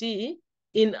ESD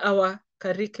in our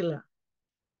curricula.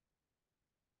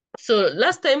 So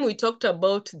last time we talked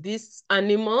about these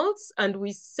animals, and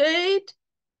we said,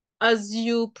 as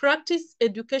you practice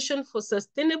education for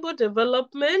sustainable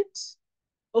development,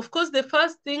 of course, the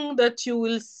first thing that you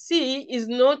will see is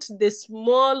not the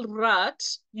small rat,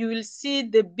 you will see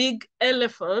the big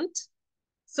elephant.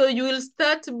 So you will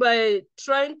start by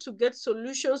trying to get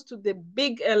solutions to the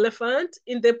big elephant.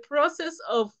 In the process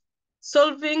of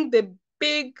solving the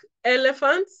big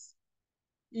elephants,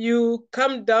 you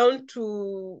come down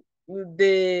to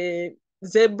the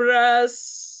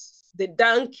zebras, the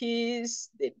donkeys,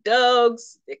 the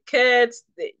dogs, the cats,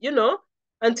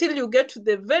 until you get to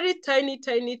the very tiny,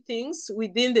 tiny things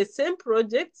within the same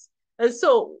projects. And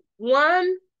so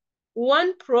one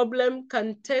problem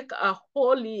can take a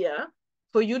whole year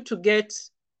for you to get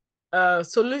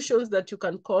solutions that you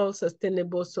can call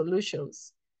sustainable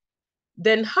solutions.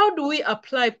 Then how do we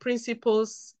apply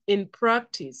principles in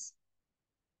practice?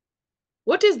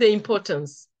 What is the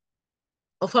importance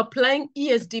of applying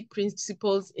ESD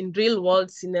principles in real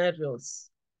world scenarios?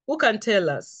 Who can tell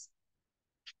us?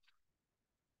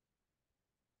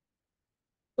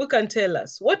 Who can tell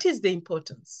us? What is the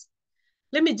importance?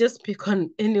 Let me just pick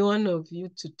on any one of you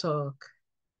to talk.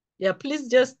 Yeah, please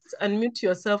just unmute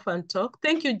yourself and talk.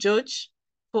 Thank you, George,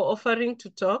 for offering to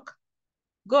talk.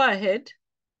 Go ahead.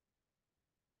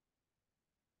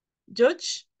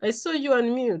 George, I saw you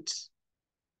unmute.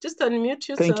 Just unmute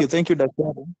yourself. Thank you,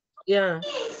 Daktari. Yeah.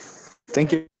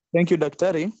 Thank you,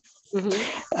 Daktari.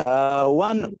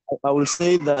 One, I will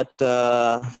say that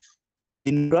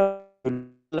in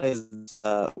realize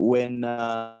when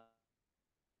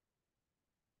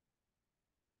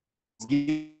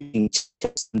giving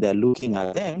checks, they're looking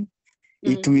at them,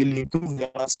 it will improve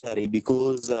their mastery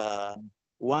because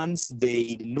once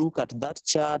they look at that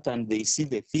chart and they see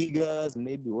the figures,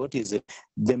 maybe what is it,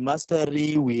 the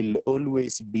mastery will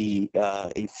always be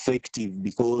effective,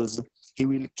 because he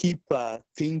will keep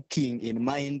thinking in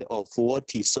mind of what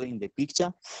he saw in the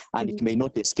picture, and it may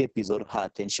not escape his or her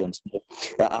attention. So,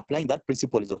 applying that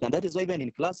principle is okay. And that is why even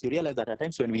in class, you realize that at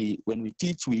times when we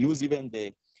teach, we use even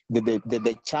the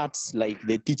charts, like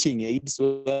the teaching aids,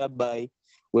 whereby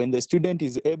when the student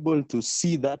is able to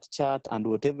see that chart and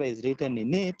whatever is written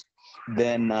in it,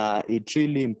 then it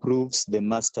really improves the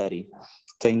mastery.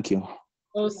 Thank you.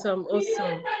 Awesome,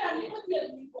 awesome.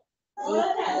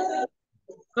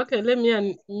 Okay, let me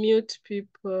unmute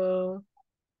people.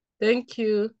 Thank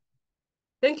you.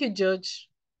 Thank you, George.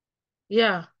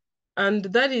 Yeah, and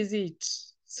that is it.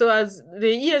 So as the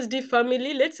ESD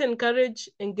family, let's encourage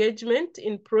engagement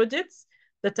in projects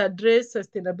that address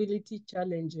sustainability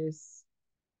challenges.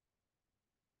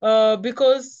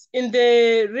 Because in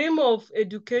the realm of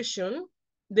education,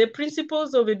 the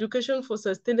principles of education for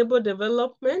sustainable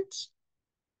development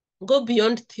go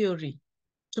beyond theory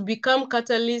to become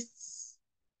catalysts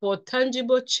for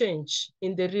tangible change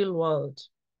in the real world.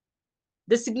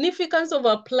 The significance of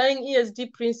applying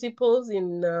ESD principles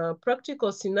in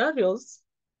practical scenarios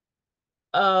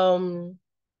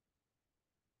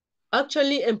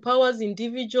actually empowers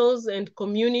individuals and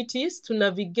communities to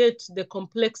navigate the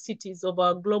complexities of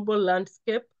our global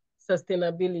landscape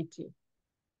sustainability.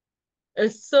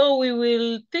 And so we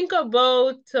will think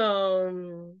about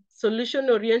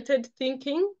solution-oriented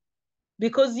thinking,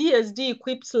 because ESD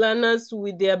equips learners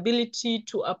with the ability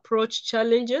to approach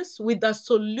challenges with a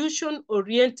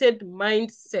solution-oriented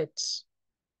mindset.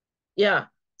 Yeah,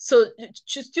 so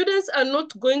students are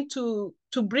not going to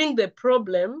bring the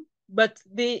problem, but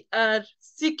they are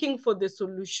seeking for the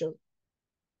solution.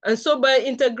 And so by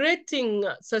integrating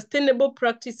sustainable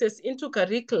practices into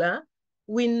curricula,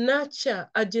 we nurture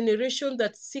a generation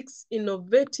that seeks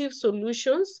innovative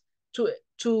solutions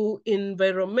to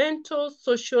environmental,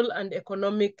 social, and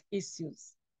economic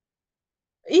issues.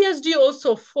 ESD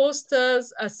also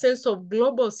fosters a sense of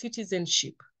global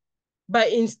citizenship by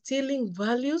instilling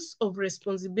values of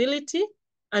responsibility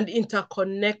and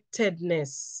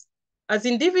interconnectedness. As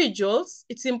individuals,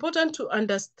 it's important to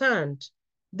understand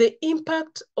the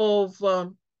impact of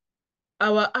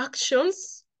our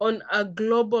actions on a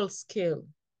global scale.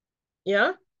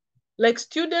 Yeah, like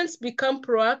students become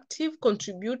proactive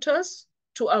contributors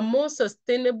to a more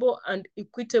sustainable and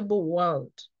equitable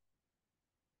world.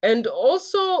 And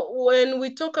also, when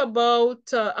we talk about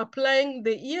applying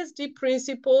the ESD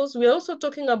principles, we're also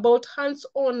talking about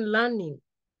hands-on learning,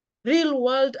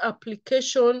 real-world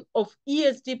application of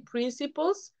ESD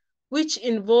principles, which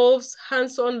involves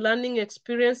hands-on learning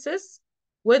experiences,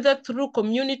 whether through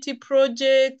community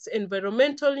projects,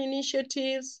 environmental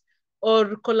initiatives,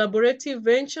 or collaborative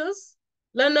ventures.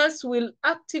 Learners will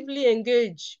actively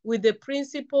engage with the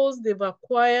principles they've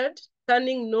acquired,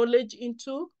 turning knowledge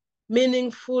into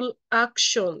meaningful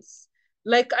actions.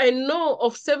 Like I know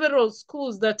of several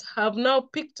schools that have now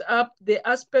picked up the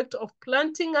aspect of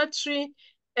planting a tree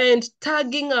and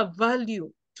tagging a value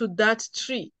to that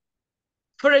tree.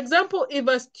 For example, if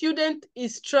a student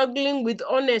is struggling with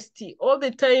honesty, all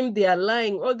the time they are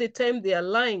lying,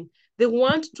 they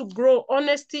want to grow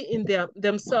honesty in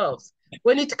themselves.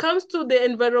 When it comes to the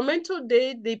environmental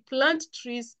day, they plant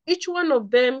trees. Each one of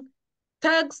them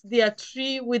tags their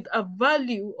tree with a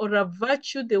value or a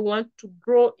virtue they want to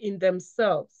grow in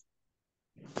themselves.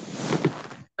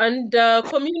 And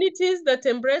communities that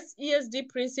embrace ESD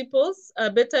principles are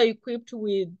better equipped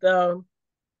with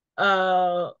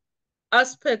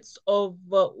aspects of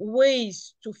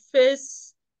ways to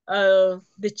face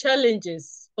the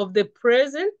challenges of the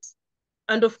present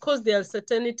and, of course, the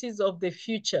uncertainties of the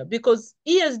future, because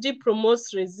ESD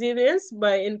promotes resilience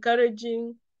by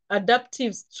encouraging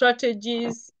adaptive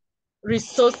strategies,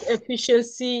 resource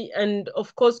efficiency, and,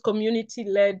 of course,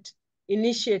 community-led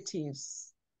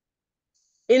initiatives.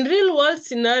 In real-world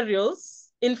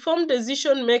scenarios, informed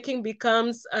decision-making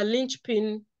becomes a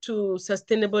linchpin to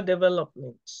sustainable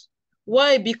development.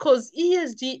 Why? Because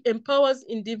ESD empowers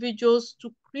individuals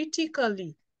to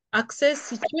critically assess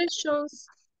situations,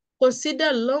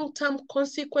 consider long-term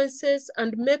consequences,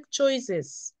 and make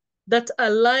choices that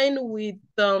align with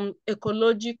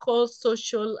ecological,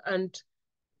 social, and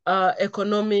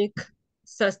economic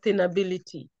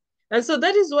sustainability. And so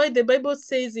that is why the Bible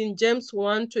says in James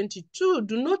 1:22,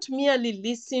 do not merely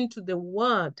listen to the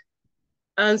word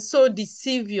and so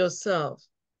deceive yourself.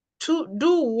 To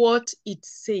do what it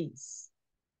says.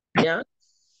 Yeah.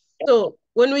 So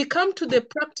when we come to the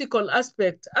practical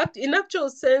aspect, in actual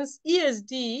sense,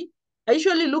 ESD I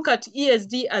usually look at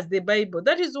ESD as the Bible.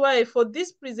 That is why for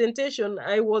this presentation,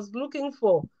 I was looking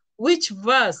for which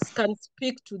verse can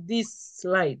speak to this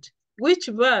slide. Which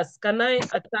verse can I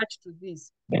attach to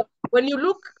this? When you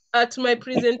look at my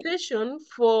presentation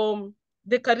for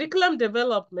the curriculum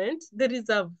development, there is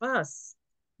a verse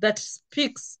that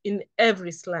speaks in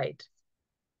every slide.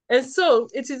 And so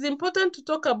it is important to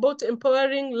talk about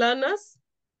empowering learners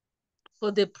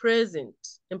for the present.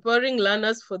 Empowering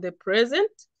learners for the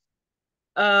present.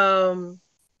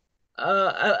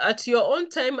 At your own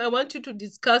time, I want you to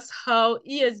discuss how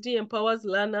ESD empowers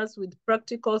learners with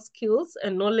practical skills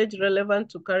and knowledge relevant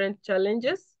to current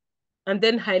challenges, and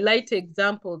then highlight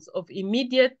examples of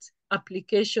immediate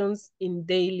applications in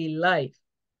daily life.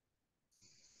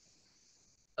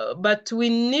 But we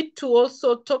need to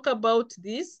also talk about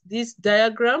this. This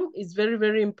diagram is very,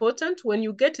 very important. When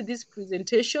you get this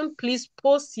presentation, please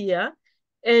pause here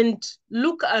and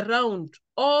look around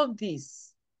all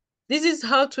this. This is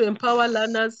how to empower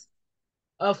learners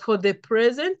for the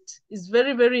present. Is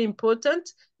very, very important.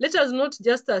 Let us not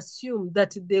just assume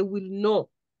that they will know.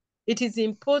 It is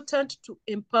important to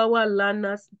empower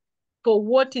learners for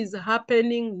what is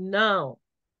happening now.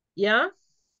 Yeah?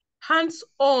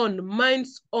 Hands-on,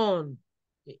 minds-on.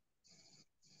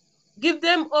 Give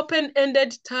them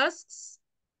open-ended tasks.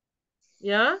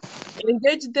 Yeah?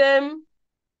 Engage them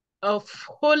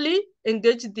wholly,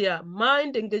 engage their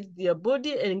mind, engage their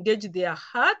body, engage their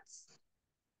hearts.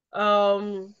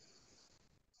 Help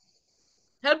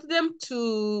them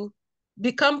to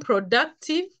become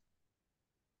productive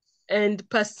and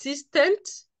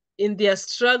persistent in their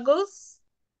struggles.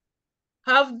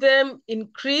 Have them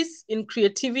increase in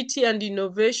creativity and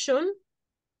innovation.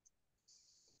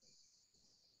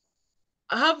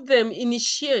 Have them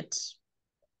initiate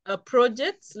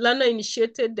projects,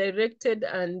 learner-initiated, directed,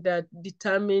 and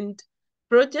determined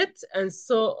projects, and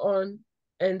so on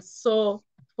and so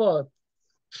forth.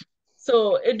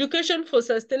 So education for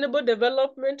sustainable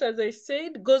development, as I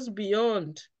said, goes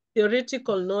beyond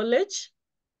theoretical knowledge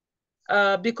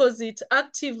because it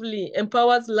actively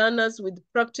empowers learners with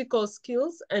practical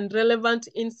skills and relevant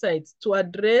insights to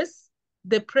address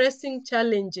the pressing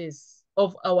challenges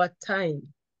of our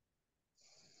time.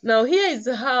 Now, here is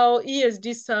how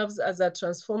ESD serves as a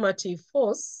transformative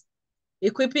force,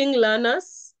 equipping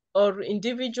learners or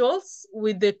individuals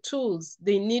with the tools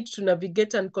they need to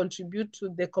navigate and contribute to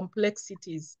the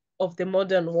complexities of the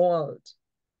modern world.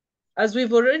 As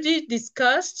we've already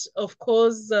discussed, of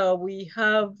course, we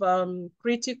have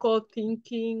critical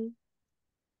thinking.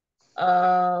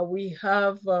 We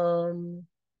have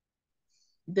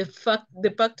the fact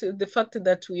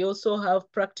that we also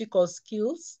have practical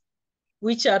skills,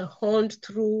 which are honed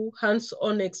through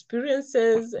hands-on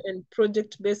experiences and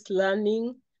project-based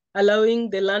learning, allowing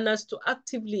the learners to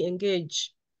actively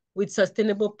engage with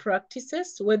sustainable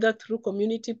practices, whether through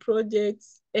community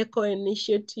projects,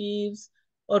 eco-initiatives,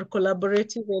 or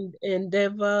collaborative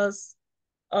endeavors.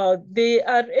 They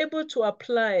are able to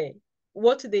apply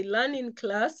what they learn in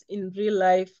class in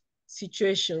real-life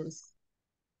situations.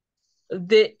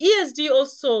 The ESD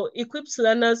also equips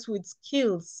learners with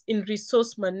skills in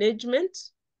resource management,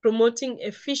 promoting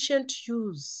efficient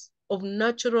use of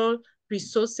natural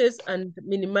resources and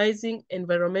minimizing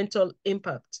environmental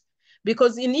impact.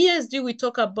 Because in ESD, we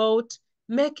talk about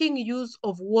making use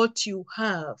of what you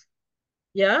have,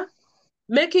 yeah?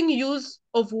 Making use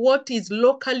of what is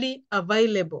locally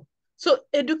available. So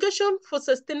education for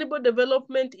sustainable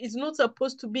development is not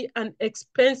supposed to be an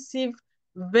expensive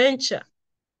venture,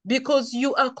 because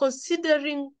you are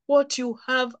considering what you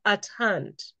have at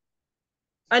hand.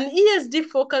 An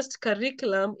ESD-focused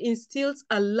curriculum instills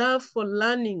a love for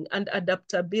learning and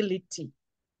adaptability.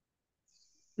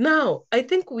 Now, I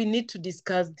think we need to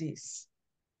discuss this.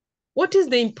 What is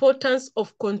the importance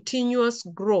of continuous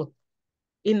growth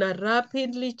in a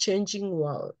rapidly changing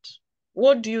world?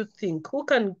 What do you think? Who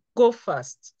can go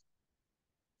first?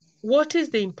 What is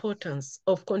the importance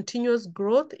of continuous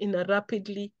growth in a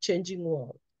rapidly changing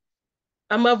world?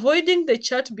 I'm avoiding the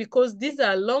chat because these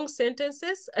are long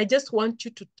sentences. I just want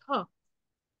you to talk.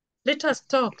 Let us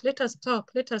talk, let us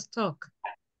talk, let us talk.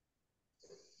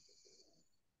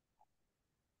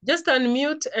 Just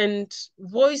unmute and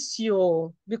voice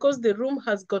your, because the room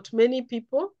has got many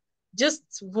people, just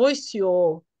voice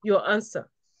your answer.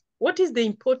 What is the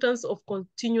importance of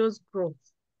continuous growth?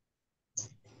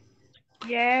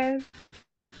 Yes.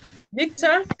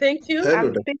 Victor, thank you.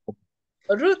 Hello.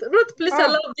 Ruth, please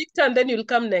allow Victor and then you'll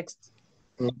come next.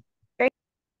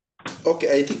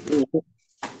 Okay, I think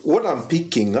what I'm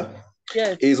picking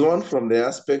is one from the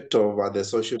aspect of the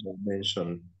social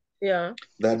dimension. Yeah.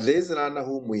 That there's a learner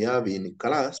whom we have in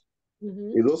class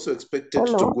is also expected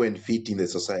to go and fit in the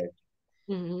society.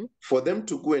 For them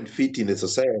to go and fit in the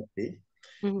society,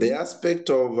 the aspect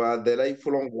of the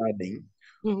lifelong learning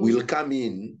will come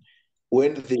in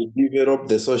when they develop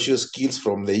the social skills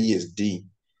from the ESD.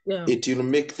 Yeah. It will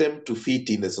make them to fit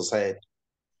in the society.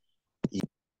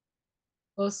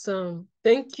 Awesome.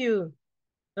 Thank you.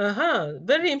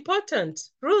 Very important.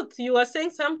 Ruth, you are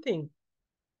saying something.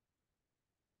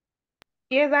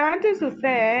 Yes, I wanted to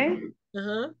say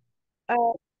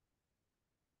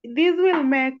this will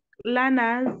make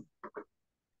learners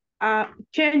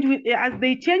change with as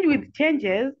they change with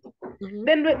changes,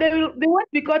 then they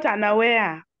won't be caught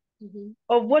unaware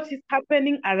of what is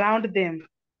happening around them.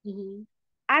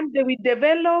 And they will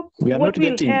develop We are what not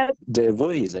will getting help. the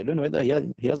voice. I don't know whether he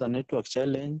has a network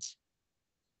challenge.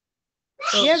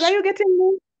 Yes, are you getting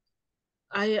me?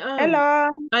 I am.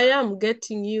 Hello. I am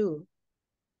getting you.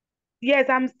 Yes,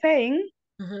 I'm saying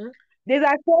there's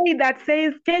a saying that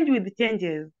says change with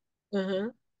changes.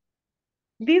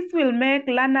 This will make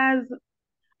learners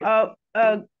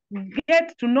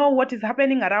get to know what is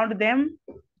happening around them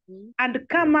and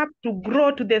come up to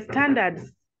grow to the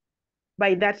standards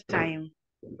by that time.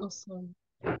 Awesome.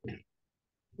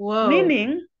 Wow.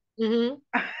 Meaning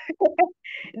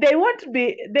they won't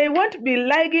be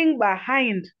lagging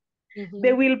behind.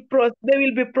 They will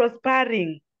be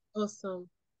prospering. Awesome.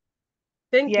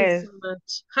 Thank you so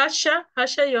much.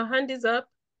 Harsha, your hand is up.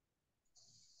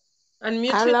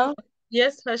 Unmute yourself.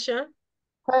 Yes, Harsha.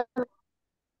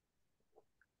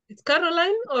 It's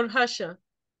Caroline or Harsha?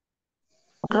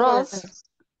 Rose.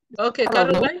 Okay,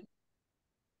 Caroline.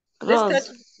 Let's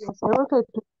start. Yes, I wanted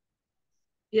to.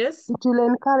 Yes. It will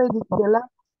encourage the learners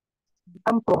to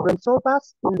become problem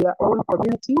solvers in their own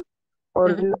community or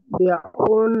in their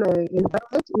own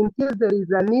environment. In case there is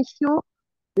an issue,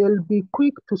 they'll be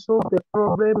quick to solve the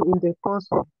problem in the course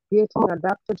of getting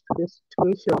adapted to the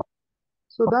situation.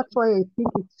 So that's why I think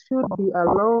it should be a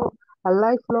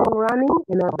lifelong learning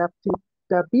and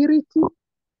adaptability,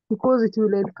 because it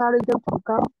will encourage them to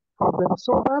become problem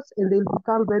solvers and they'll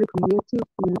become very creative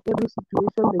in every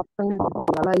situation they find in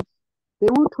their life. They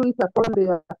won't wait upon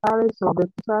their parents or the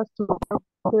teachers to help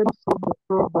them solve the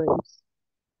problems.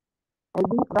 I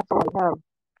think that's all I have.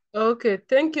 Okay,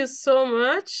 thank you so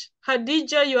much.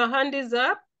 Hadija, your hand is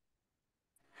up.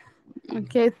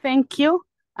 Okay, thank you.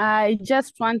 I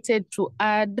just wanted to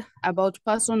add about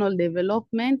personal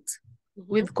development.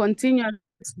 With continuous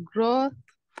growth,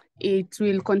 it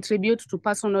will contribute to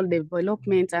personal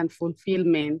development and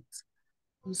fulfillment.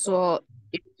 So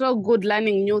it's so good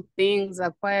learning new things,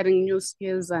 acquiring new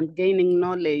skills, and gaining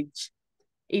knowledge.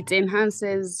 It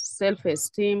enhances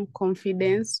self-esteem,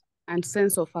 confidence, and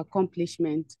sense of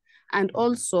accomplishment. And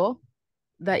also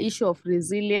the issue of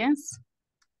resilience.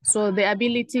 So the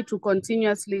ability to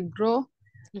continuously grow,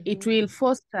 it will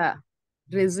foster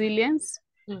resilience,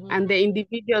 and the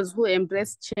individuals who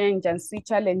embrace change and see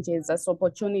challenges as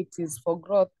opportunities for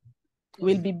growth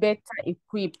will be better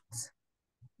equipped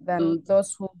than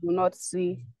those who do not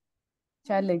see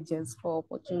challenges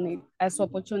as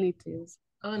opportunities.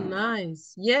 Oh,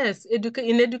 nice. Yes,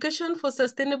 in education for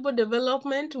sustainable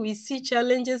development, we see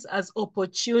challenges as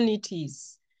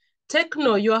opportunities.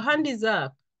 Techno, your hand is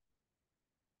up.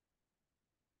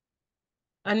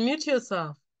 Unmute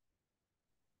yourself.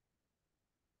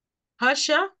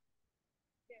 Harsha?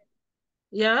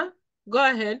 Yeah, go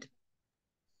ahead.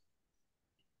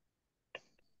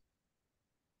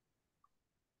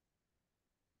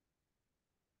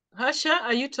 Harsha,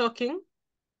 are you talking?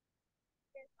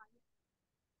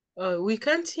 We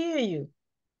can't hear you.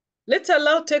 Let's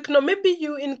allow Techno. Maybe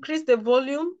you increase the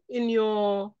volume in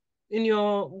your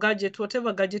gadget,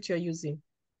 whatever gadget you're using.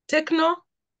 Techno,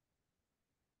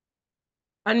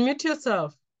 unmute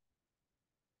yourself.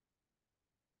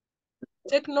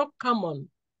 Techno, come on.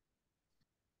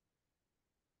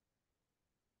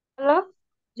 Hello?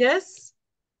 Yes?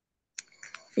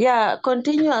 Yeah,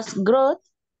 continuous growth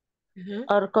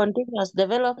or continuous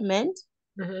development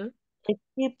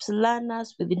equips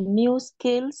learners with new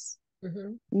skills,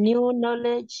 new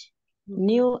knowledge,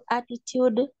 new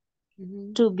attitude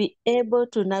to be able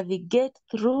to navigate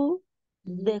through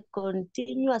the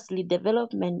continuously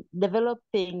developing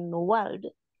world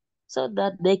so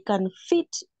that they can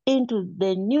fit into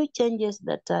the new changes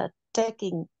that are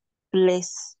taking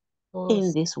place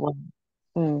in this world.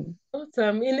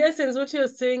 Awesome. In essence, what you're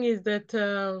saying is that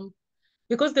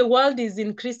because the world is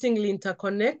increasingly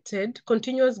interconnected,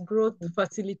 continuous growth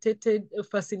facilitates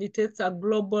a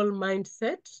global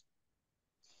mindset.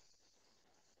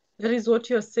 That is what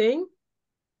you're saying?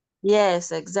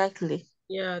 Yes, exactly.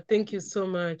 Yeah, thank you so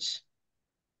much.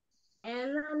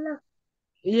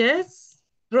 Yes?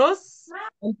 Rose,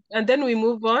 and then we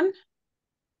move on.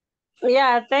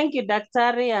 Yeah, thank you,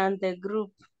 Daktari and the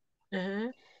group.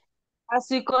 As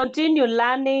we continue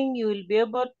learning, you will be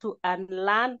able to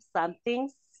unlearn some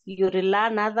things, you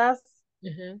relearn others.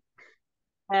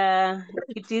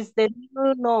 It is the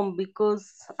new norm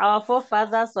because our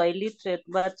forefathers were illiterate,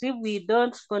 but if we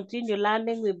don't continue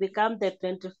learning, we become the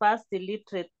 21st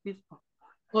illiterate people.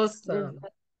 Awesome.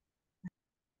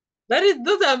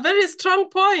 Those are very strong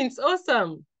points.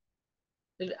 Awesome.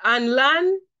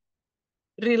 Unlearn,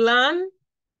 relearn,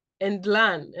 and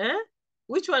learn.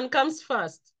 Which one comes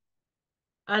first?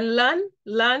 Unlearn,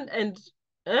 learn, and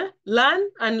learn,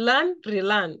 unlearn,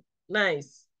 relearn.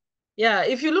 Nice. Yeah,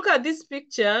 if you look at this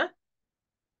picture,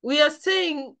 we are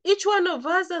saying each one of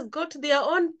us has got their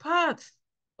own path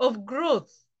of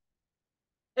growth.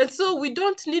 And so we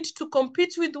don't need to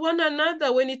compete with one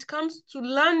another when it comes to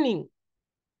learning.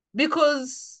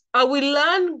 Because I will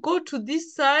learn, go to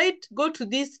this side, go to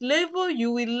this level,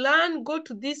 you will learn, go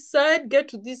to this side, get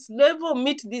to this level,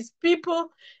 meet these people,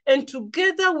 and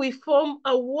together we form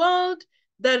a world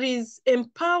that is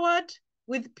empowered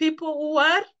with people who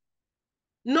are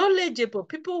knowledgeable,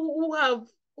 people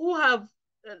who have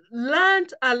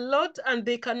learned a lot and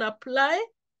they can apply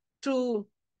to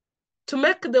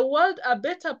make the world a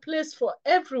better place for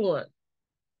everyone.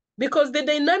 Because the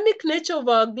dynamic nature of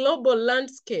our global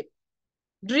landscape,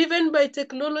 driven by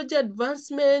technology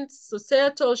advancements,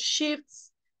 societal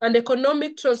shifts, and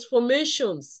economic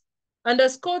transformations,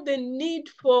 underscore the need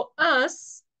for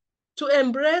us to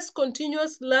embrace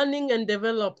continuous learning and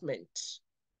development.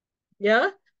 Yeah,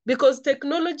 because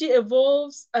technology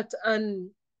evolves at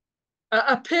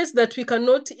a pace that we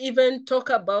cannot even talk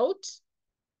about.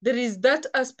 There is that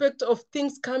aspect of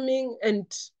things coming and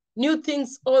new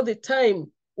things all the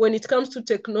time when it comes to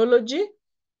technology.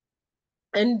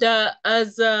 And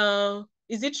is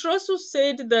it Ross who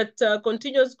said that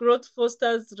continuous growth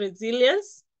fosters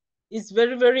resilience is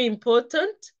very, very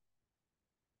important?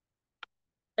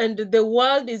 And the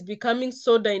world is becoming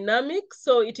so dynamic,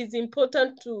 so it is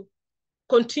important to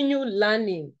continue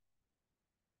learning.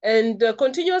 And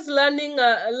continuous learning,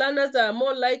 learners are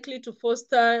more likely to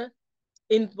foster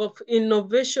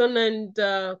innovation and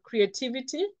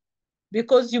creativity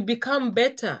because you become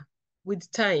better with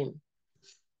time.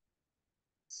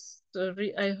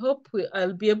 Sorry, I hope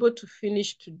I'll be able to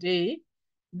finish today.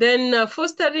 Then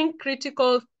fostering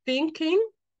critical thinking.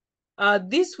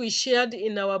 This we shared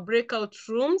in our breakout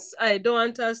rooms. I don't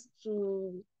want us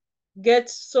to get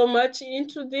so much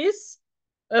into this,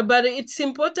 but it's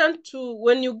important to,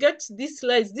 when you get these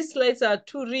slides are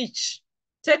too rich.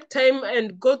 Take time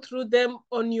and go through them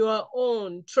on your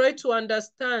own. Try to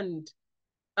understand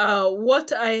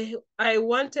what I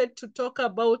wanted to talk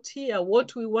about here,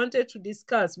 what we wanted to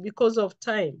discuss because of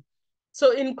time.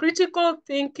 So in critical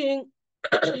thinking,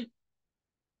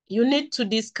 you need to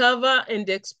discover and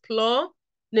explore,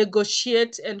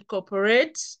 negotiate and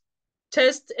cooperate,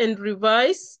 test and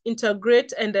revise,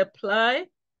 integrate and apply,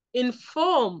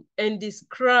 inform and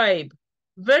describe.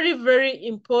 Very, very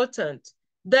important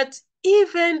that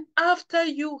even after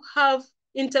you have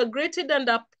integrated and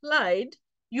applied,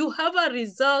 you have a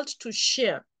result to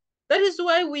share. That is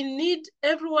why we need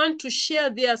everyone to share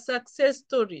their success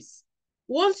stories.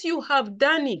 Once you have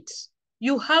done it,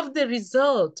 you have the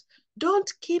result.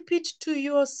 Don't keep it to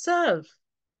yourself.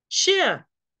 Share,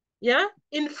 yeah?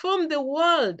 Inform the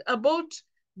world about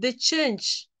the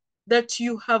change that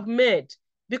you have made.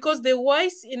 Because the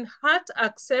wise in heart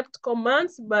accept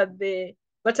commands, but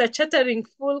a chattering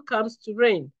fool comes to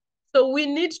reign. So we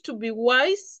need to be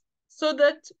wise so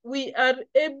that we are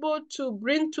able to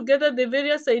bring together the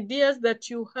various ideas that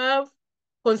you have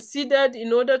considered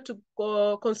in order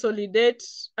to consolidate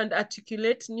and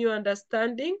articulate new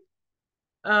understanding.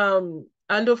 And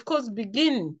of course,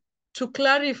 begin to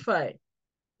clarify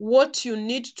what you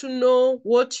need to know,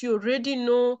 what you already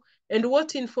know, and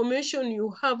what information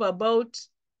you have about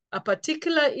a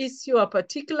particular issue, a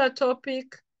particular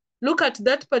topic. Look at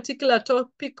that particular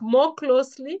topic more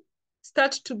closely,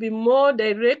 start to be more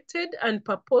directed and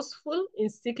purposeful in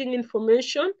seeking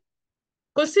information.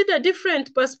 Consider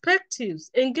different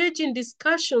perspectives, engage in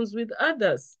discussions with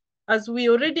others, as we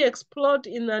already explored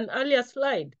in an earlier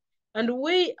slide, and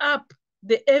weigh up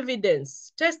the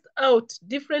evidence, test out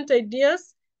different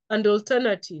ideas and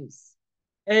alternatives.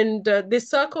 And the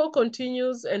circle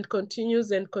continues and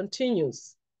continues and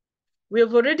continues. We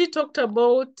have already talked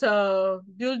about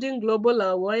building global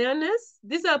awareness.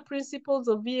 These are principles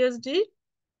of ESD.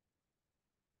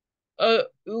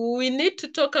 We need to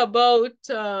talk about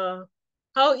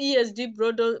how ESD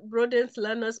broadens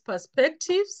learners'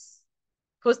 perspectives.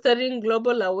 fostering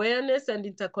global awareness and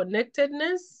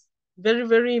interconnectedness. Very,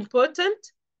 very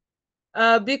important.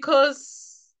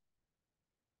 Because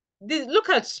look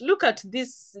at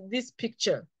this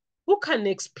picture. Who can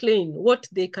explain what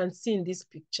they can see in this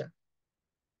picture?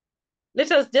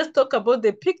 Let us just talk about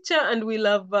the picture, and we'll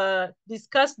have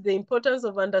discussed the importance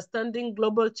of understanding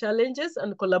global challenges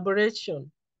and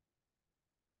collaboration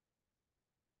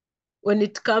when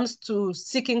it comes to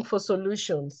seeking for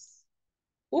solutions.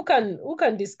 Who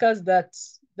can discuss that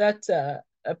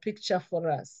a picture for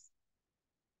us?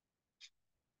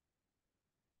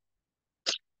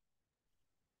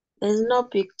 There's no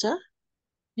picture.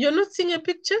 You're not seeing a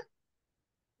picture?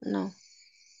 No.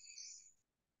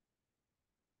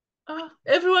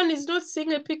 Everyone is not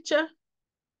seeing a picture?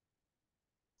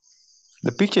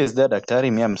 The picture is there, Dr.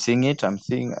 Me, I'm seeing it. I'm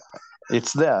seeing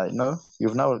it's there, you know.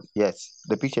 You've now, yes,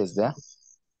 the picture is there.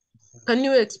 Can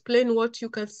you explain what you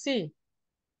can see?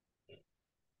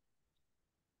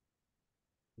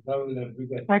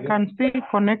 I can see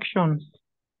connections.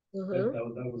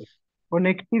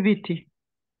 Connectivity.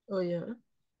 Oh, yeah.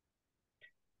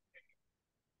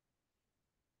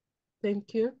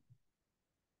 Thank you.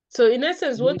 So in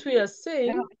essence, what we are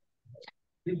saying,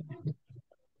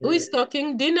 who is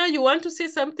talking? Dina, you want to say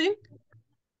something?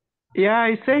 Yeah,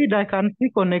 I said I can see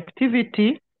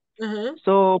connectivity.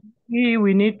 So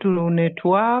we need to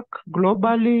network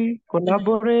globally,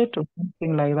 collaborate, or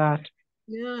something like that.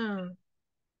 Yeah,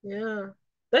 yeah.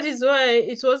 That is why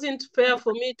it wasn't fair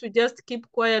for me to just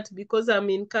keep quiet because I'm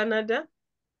in Canada.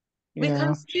 We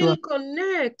can still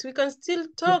connect, we can still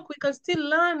talk, we can still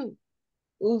learn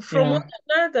from one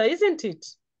another, isn't it?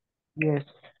 Yes.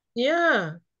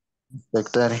 Yeah.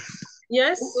 Dr.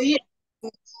 Yes.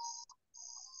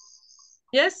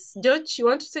 Yes, George, you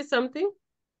want to say something?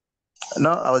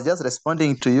 No, I was just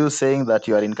responding to you saying that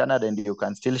you are in Canada and you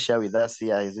can still share with us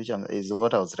here is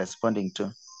what I was responding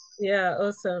to. Yeah,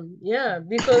 awesome. Yeah,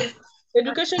 because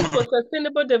education for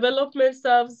sustainable development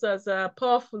serves as a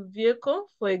powerful vehicle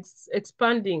for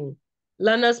expanding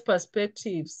learners'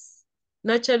 perspectives,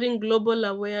 nurturing global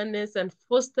awareness, and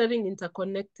fostering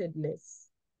interconnectedness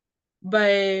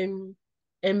by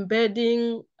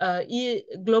embedding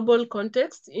global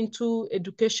context into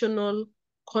educational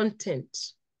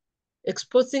content,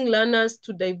 exposing learners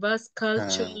to diverse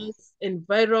cultures,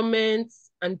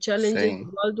 environments, and challenges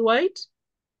worldwide.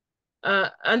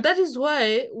 And that is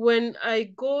why when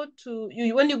I go to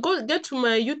you, when you get to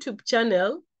my YouTube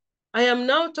channel, I am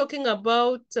now talking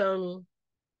about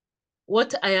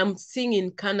what I am seeing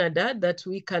in Canada that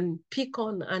we can pick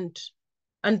on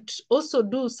and also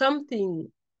do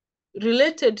something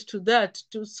related to that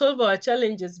to solve our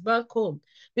challenges back home.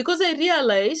 Because I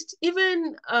realized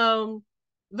even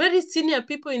very senior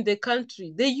people in the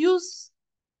country, they use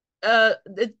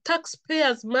the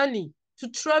taxpayers' money to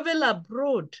travel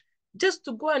abroad just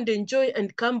to go and enjoy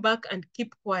and come back and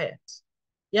keep quiet.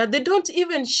 Yeah, they don't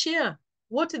even share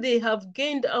what they have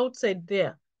gained outside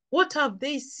there. What have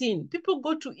they seen? People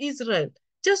go to Israel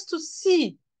just to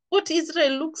see what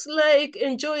Israel looks like,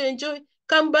 enjoy,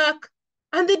 come back,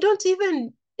 and they don't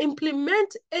even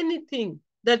implement anything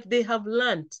that they have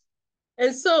learned.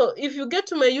 And so if you get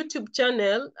to my YouTube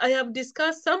channel, I have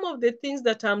discussed some of the things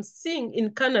that I'm seeing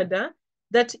in Canada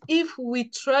that if we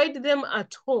tried them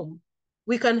at home,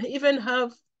 we can even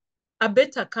have a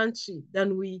better country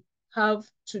than we have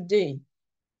today.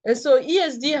 And so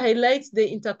ESD highlights the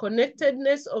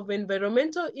interconnectedness of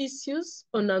environmental issues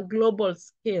on a global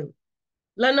scale.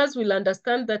 Learners will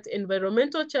understand that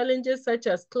environmental challenges such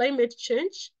as climate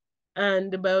change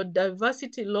and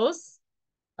biodiversity loss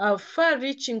have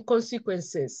far-reaching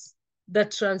consequences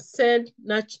that transcend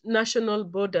national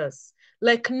borders.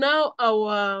 Like now,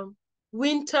 our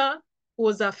winter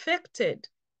was affected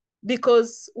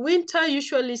because winter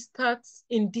usually starts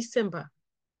in December.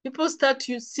 People start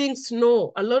seeing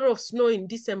snow, a lot of snow in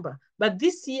December. But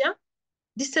this year,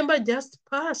 December just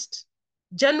passed.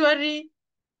 January,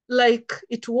 like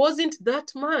it wasn't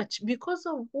that much. Because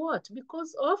of what?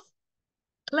 Because of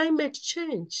climate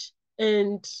change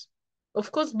and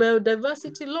of course,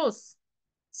 biodiversity loss.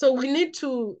 So we need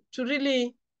to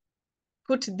really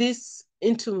put this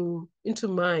into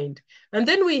mind. And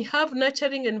then we have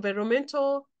nurturing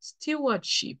environmental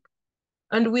stewardship.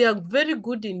 And we are very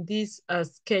good in this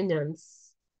as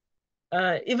Kenyans.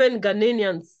 Even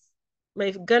Ghanaians,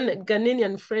 my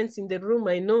Ghanaian friends in the room,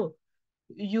 I know,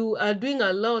 you are doing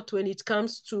a lot when it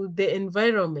comes to the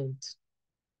environment.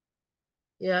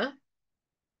 Yeah.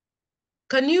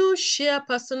 Can you share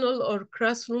personal or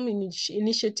classroom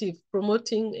initiative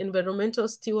promoting environmental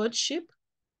stewardship?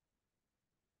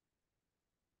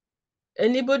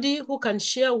 Anybody who can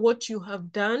share what you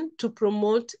have done to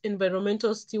promote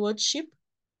environmental stewardship?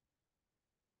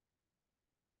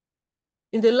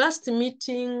 In the last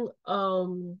meeting,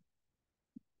 one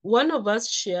of us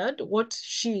shared what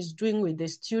she is doing with the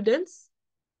students,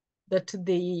 that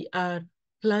they are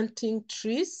planting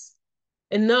trees.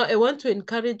 And now I want to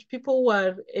encourage people who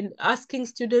are asking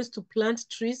students to plant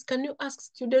trees. Can you ask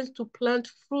students to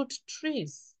plant fruit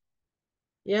trees?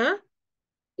 Yeah?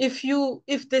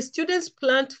 If the students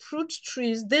plant fruit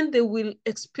trees, then they will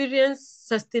experience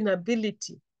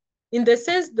sustainability in the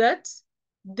sense that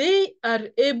they are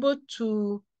able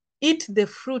to eat the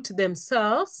fruit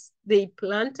themselves. They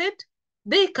planted,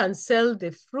 they can sell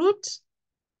the fruit,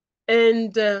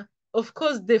 and of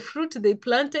course, the fruit they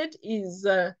planted is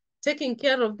taking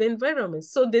care of the environment.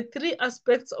 So the three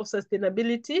aspects of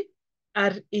sustainability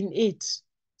are in it.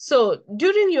 So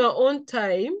during your own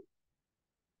time,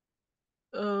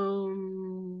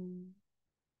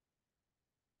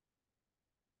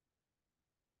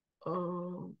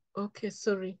 okay,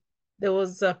 sorry. There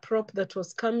was a prop that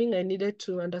was coming. I needed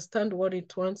to understand what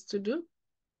it wants to do.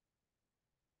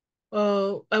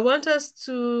 I want us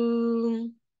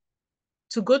to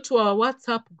go to our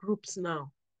WhatsApp groups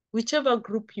now, whichever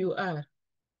group you are,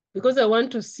 because I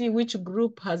want to see which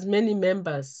group has many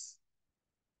members.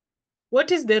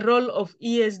 What is the role of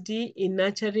ESD in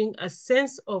nurturing a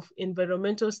sense of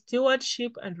environmental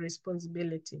stewardship and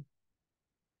responsibility?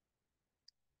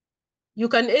 You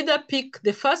can either pick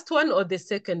the first one or the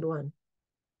second one.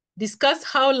 Discuss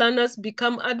how learners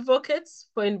become advocates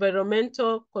for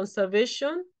environmental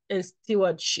conservation and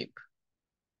stewardship.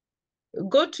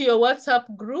 Go to your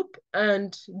WhatsApp group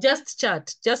and just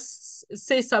chat. Just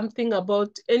say something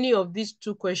about any of these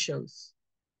two questions.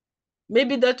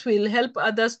 Maybe that will help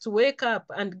others to wake up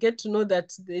and get to know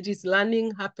that there is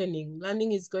learning happening.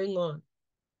 Learning is going on.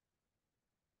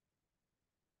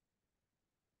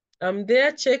 I'm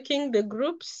there checking the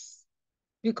groups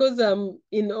because I'm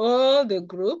in all the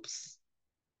groups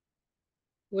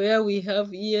where we have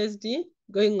ESD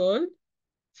going on.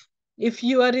 If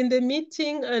you are in the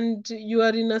meeting and you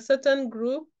are in a certain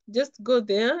group, just go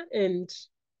there and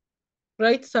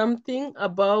write something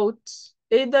about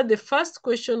either the first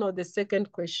question or the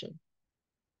second question.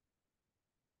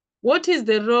 What is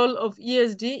the role of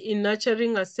ESD in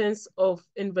nurturing a sense of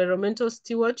environmental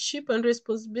stewardship and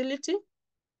responsibility?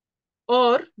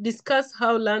 Or discuss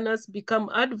how learners become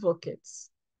advocates.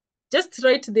 Just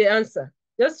write the answer.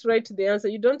 Just write the answer.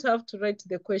 You don't have to write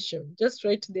the question. Just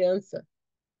write the answer.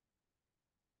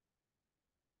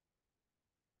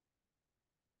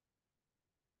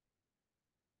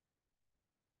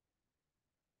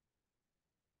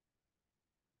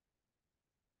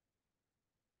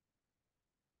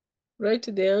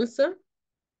 Write the answer.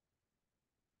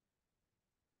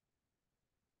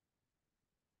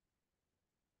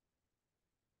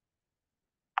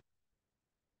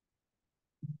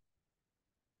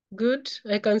 Good.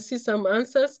 I can see some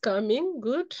answers coming.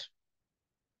 Good.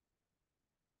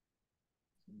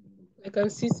 I can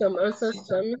see some answers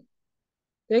coming.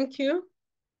 Thank you.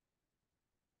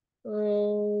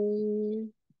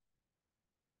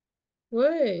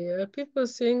 Why are people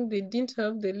saying they didn't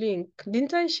have the link?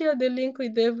 Didn't I share the link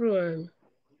with everyone?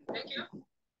 Thank you.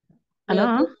 Hello?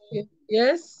 Yeah, thank you.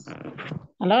 Yes?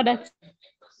 Hello, that's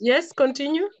Yes,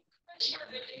 continue.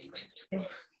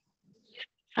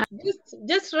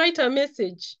 Just write a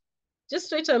message.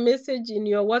 Just write a message in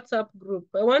your WhatsApp group.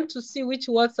 I want to see which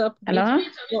WhatsApp group. Hello?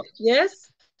 Oh,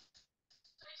 yes?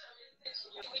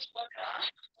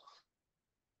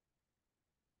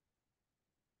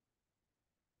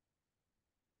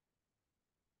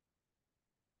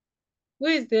 Who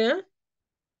is there?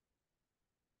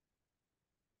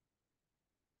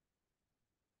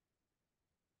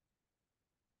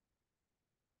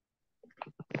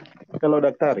 Hello,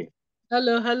 Daktari.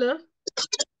 Hello, hello.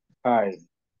 Hi.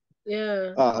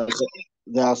 Yeah.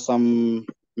 There are some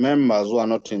members who are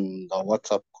not in the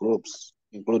WhatsApp groups,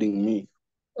 including me.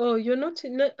 Oh, you're not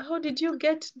in. How did you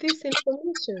get this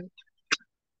information?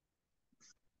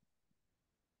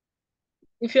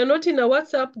 If you're not in a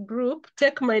WhatsApp group,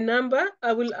 take my number.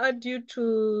 I will add you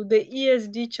to the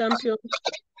ESD champion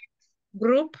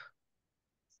group.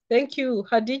 Thank you.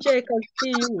 Hadija, I can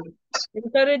see you.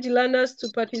 Encourage learners to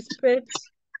participate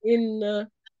in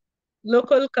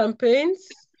local campaigns.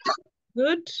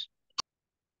 Good.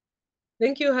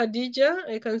 Thank you, Hadija.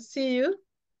 I can see you.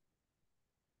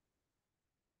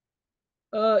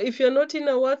 If you're not in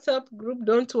a WhatsApp group,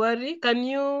 don't worry. Can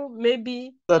you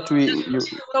maybe talk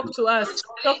to us?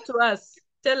 Talk to us.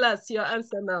 Tell us your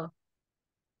answer now.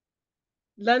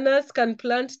 Learners can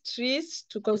plant trees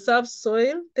to conserve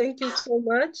soil. Thank you so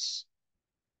much.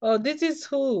 Oh, this is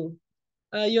who?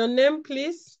 Your name,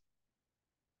 please?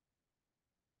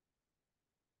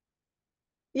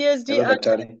 ESD. Hello,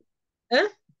 Daktari. Eh?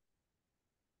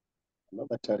 Hello,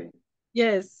 Daktari.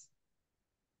 Yes.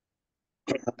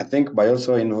 I think by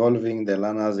also involving the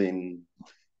learners in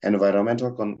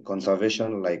environmental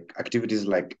conservation, like activities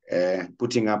like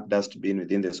putting up dustbin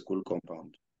within the school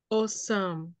compound.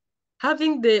 Awesome.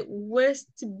 Having the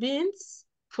waste bins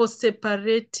for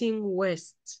separating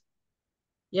waste.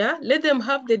 Yeah, let them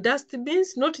have the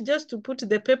dustbins, not just to put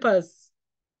the papers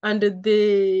and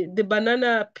the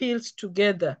banana peels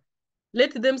together.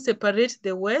 Let them separate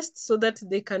the waste so that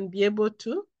they can be able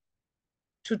to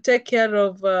take care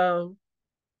of the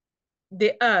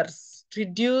R's: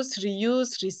 reduce,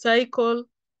 reuse, recycle.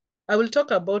 I will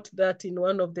talk about that in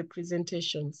one of the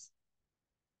presentations.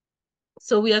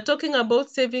 So we are talking about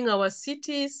saving our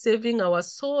cities, saving our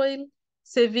soil,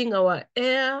 saving our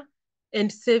air, and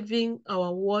saving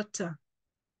our water.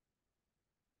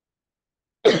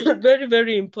 Very,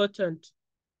 very important.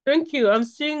 Thank you. I'm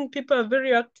seeing people are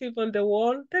very active on the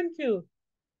wall. Thank you.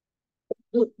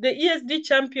 The ESD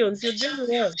champions, you're doing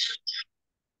well.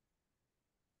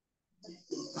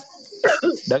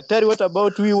 Daktari, what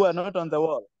about we who are not on the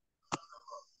wall?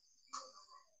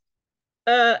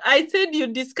 I said you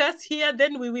discuss here,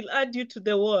 then we will add you to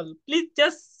the wall. Please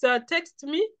just text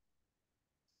me,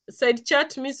 side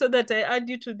chat me so that I add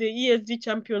you to the ESD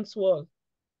champions wall.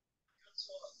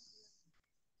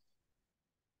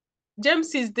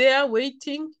 James is there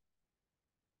waiting.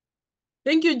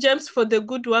 Thank you, James, for the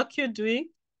good work you're doing.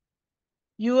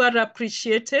 You are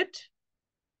appreciated.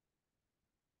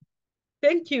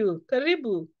 Thank you.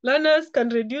 Karibu. Learners can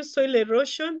reduce soil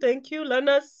erosion. Thank you.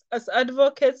 Learners, as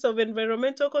advocates of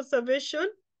environmental conservation,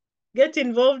 get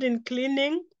involved in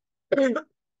cleaning.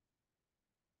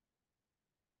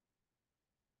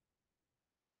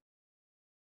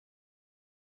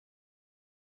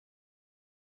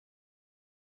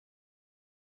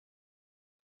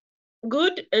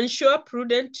 Good. Ensure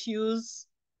prudent use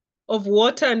of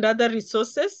water and other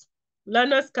resources.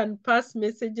 Learners can pass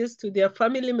messages to their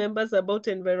family members about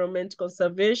environment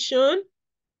conservation.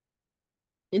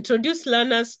 Introduce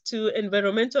learners to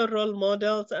environmental role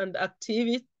models and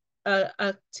activists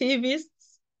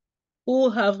who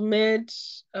have made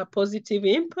a positive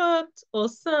impact.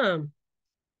 Awesome.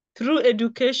 Through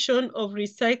education of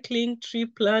recycling, tree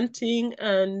planting,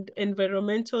 and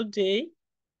environmental day,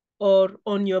 or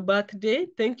on your birthday.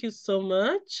 Thank you so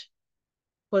much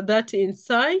for that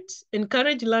insight.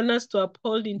 Encourage learners to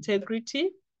uphold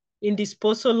integrity in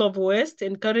disposal of waste.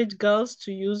 Encourage girls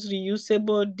to use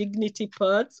reusable dignity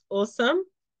pads. Awesome.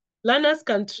 Learners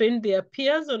can train their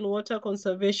peers on water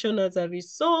conservation as a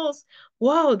resource.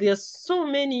 Wow, there's so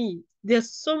many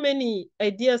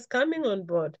ideas coming on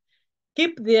board.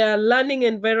 Keep their learning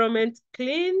environment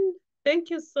clean.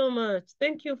 Thank you so much.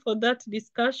 Thank you for that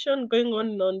discussion going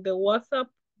on the WhatsApp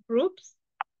groups.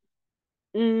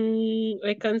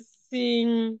 I can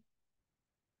see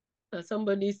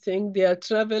somebody saying they are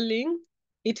traveling.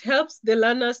 It helps the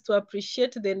learners to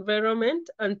appreciate the environment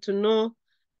and to know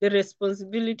the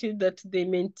responsibility that they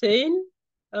maintain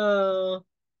the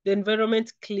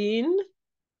environment clean.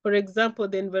 For example,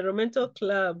 the environmental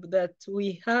club that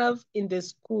we have in the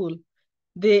school,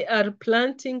 they are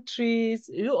planting trees.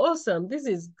 Awesome. This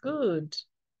is good.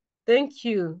 Thank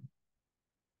you.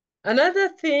 Another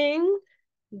thing,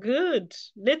 good.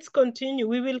 Let's continue.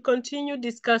 We will continue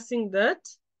discussing that.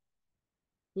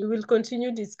 We will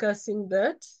continue discussing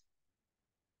that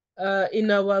in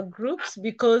our groups,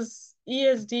 because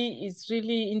ESD is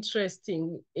really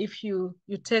interesting if you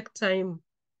take time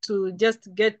to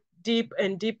just get deep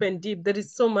and deep and deep. There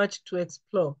is so much to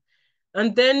explore.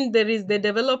 And then there is the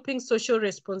developing social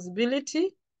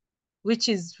responsibility, which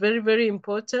is very, very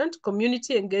important.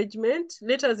 Community engagement.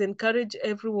 Let us encourage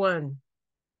everyone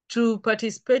to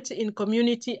participate in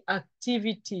community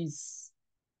activities,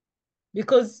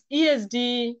 because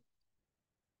ESD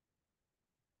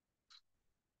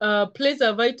plays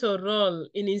a vital role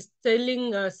in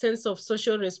instilling a sense of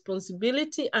social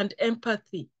responsibility and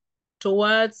empathy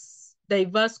towards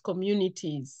diverse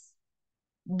communities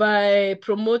by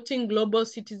promoting global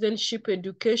citizenship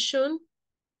education,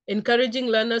 encouraging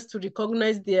learners to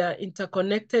recognize their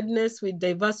interconnectedness with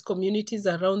diverse communities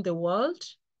around the world.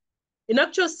 In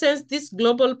actual sense, this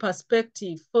global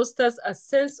perspective fosters a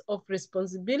sense of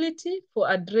responsibility for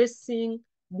addressing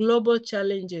global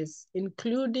challenges,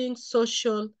 including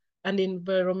social and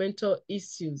environmental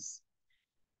issues.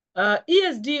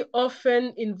 ESD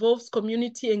often involves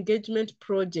community engagement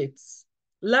projects.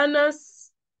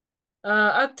 Learners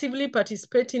actively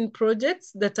participate in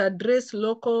projects that address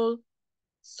local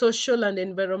social and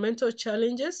environmental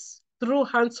challenges through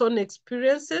hands-on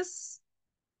experiences.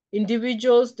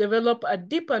 Individuals develop a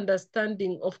deep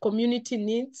understanding of community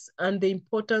needs and the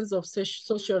importance of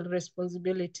social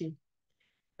responsibility.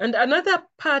 And another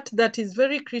part that is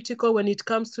very critical when it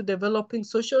comes to developing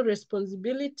social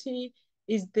responsibility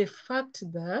is the fact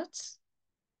that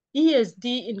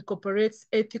ESD incorporates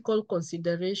ethical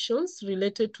considerations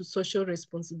related to social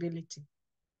responsibility.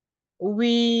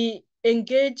 We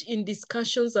engage in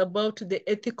discussions about the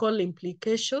ethical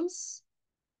implications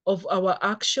of our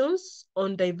actions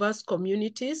on diverse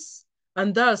communities,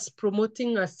 and thus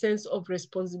promoting a sense of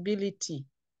responsibility,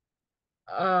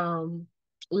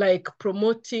 like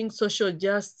promoting social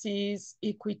justice,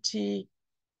 equity,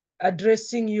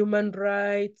 addressing human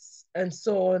rights, and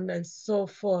so on and so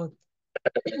forth.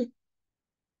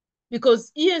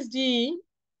 Because ESD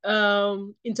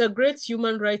integrates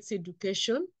human rights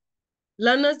education.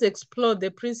 Learners explore the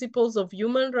principles of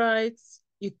human rights,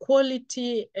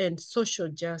 equality, and social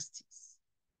justice.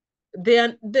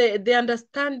 The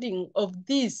understanding of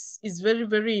this is very,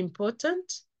 very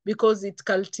important because it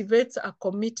cultivates a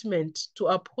commitment to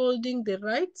upholding the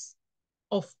rights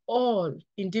of all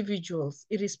individuals,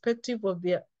 irrespective of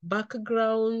their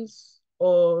backgrounds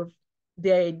or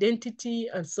their identity,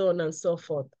 and so on and so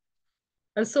forth.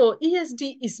 And so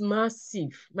ESD is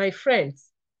massive, my friends.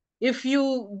 If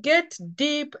you get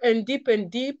deep and deep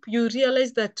and deep, you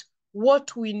realize that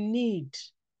what we need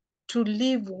to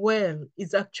live well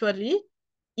is actually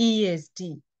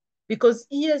ESD, because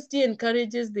ESD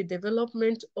encourages the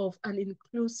development of an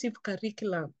inclusive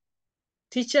curriculum.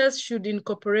 Teachers should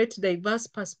incorporate diverse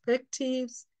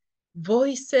perspectives,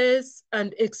 voices,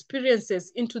 and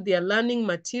experiences into their learning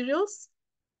materials,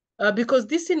 because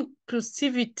this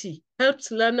inclusivity helps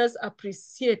learners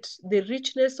appreciate the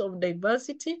richness of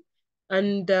diversity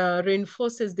and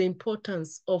reinforces the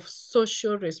importance of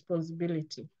social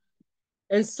responsibility.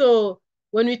 And so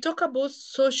when we talk about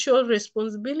social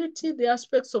responsibility, the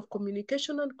aspects of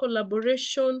communication and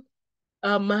collaboration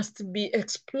must be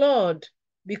explored,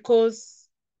 because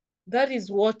that is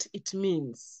what it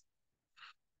means.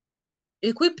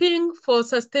 Equipping for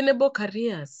sustainable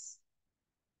careers.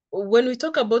 When we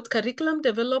talk about curriculum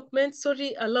development,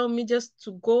 sorry, allow me just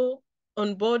to go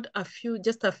on board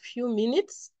just a few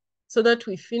minutes so that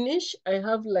we finish. I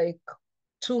have like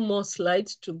 2 more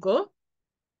slides to go.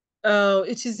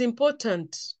 It is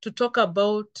important to talk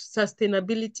about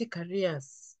sustainability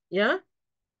careers, yeah?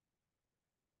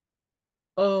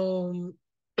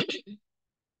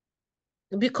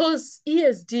 Because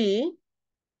ESD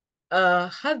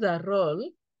has a role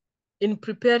in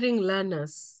preparing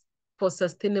learners for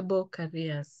sustainable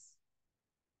careers.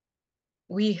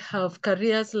 We have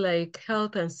careers like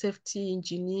health and safety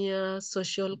engineer,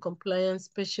 social compliance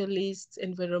specialists,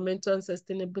 environmental and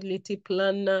sustainability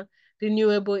planner,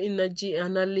 renewable energy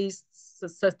analysts,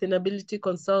 sustainability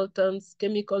consultants,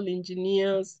 chemical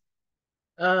engineers,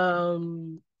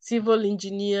 civil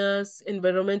engineers,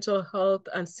 environmental health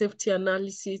and safety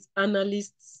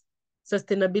analysts,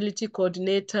 sustainability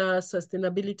coordinators,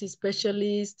 sustainability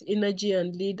specialists, energy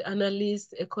and lead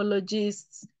analysts,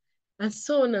 ecologists, and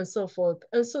so on and so forth.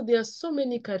 And so there are so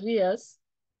many careers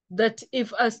that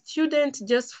if a student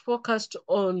just focused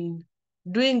on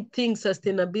doing things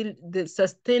sustainably,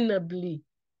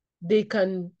 they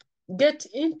can get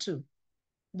into,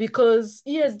 because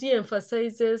ESD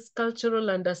emphasizes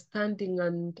cultural understanding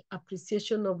and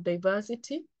appreciation of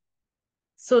diversity.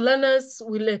 So learners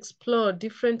will explore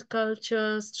different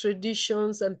cultures,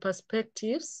 traditions, and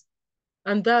perspectives,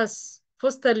 and thus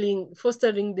fostering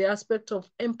the aspect of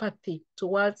empathy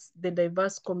towards the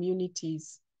diverse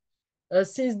communities.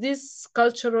 Since this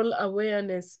cultural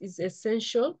awareness is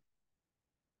essential,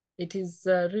 it is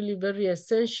really very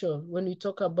essential when we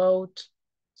talk about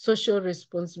social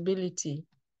responsibility.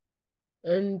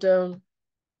 And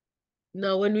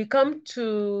now when we come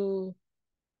to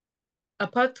a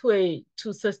pathway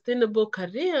to sustainable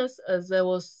careers, as I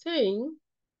was saying,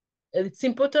 it's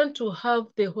important to have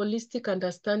the holistic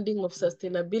understanding of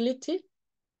sustainability,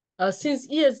 since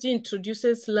ESD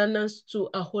introduces learners to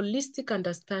a holistic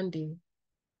understanding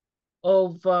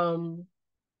of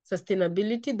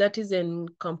sustainability that is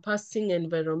encompassing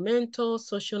environmental,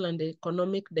 social, and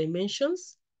economic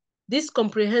dimensions. This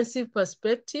comprehensive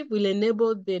perspective will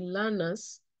enable the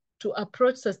learners to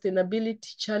approach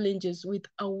sustainability challenges with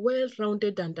a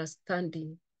well-rounded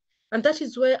understanding. And that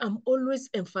is where I'm always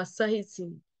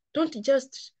emphasizing, don't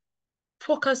just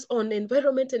focus on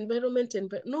environment.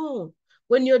 No,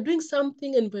 when you're doing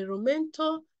something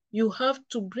environmental, you have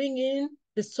to bring in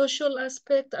the social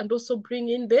aspect and also bring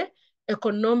in the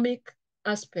economic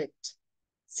aspect.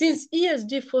 Since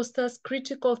ESD fosters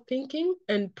critical thinking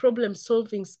and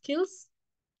problem-solving skills,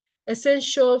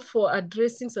 essential for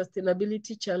addressing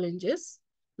sustainability challenges,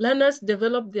 learners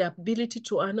develop the ability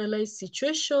to analyze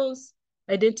situations,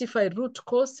 identify root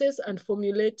causes, and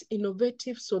formulate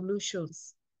innovative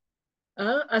solutions.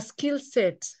 A skill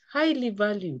set highly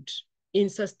valued in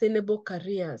sustainable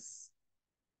careers.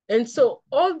 And so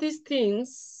all these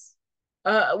things,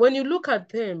 when you look at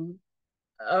them,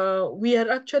 we are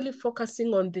actually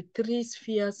focusing on the 3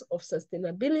 spheres of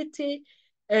sustainability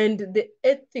and the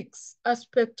ethics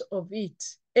aspect of it.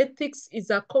 Ethics is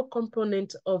a core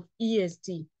component of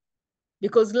ESD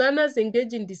because learners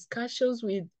engage in discussions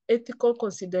with ethical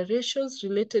considerations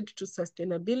related to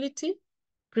sustainability,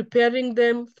 preparing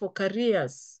them for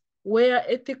careers where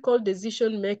ethical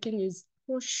decision-making is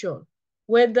crucial,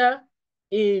 whether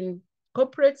in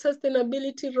corporate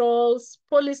sustainability roles,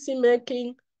 policy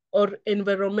making, or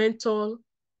environmental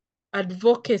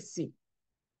advocacy.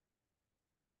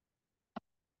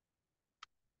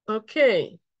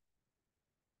 Okay.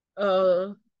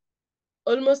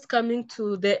 Almost coming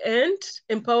to the end,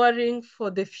 empowering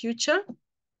for the future.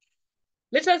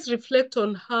 Let us reflect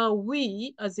on how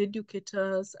we as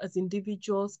educators, as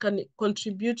individuals, can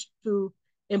contribute to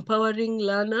empowering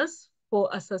learners for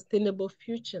a sustainable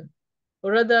future,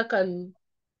 or rather can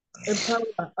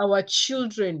empower our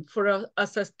children for a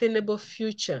sustainable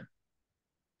future.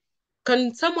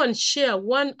 Can someone share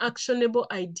one actionable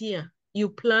idea you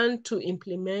plan to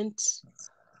implement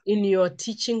in your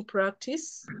teaching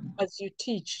practice as you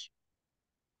teach?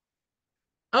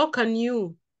 How can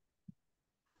you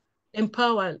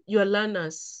empower your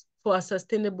learners for a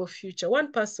sustainable future?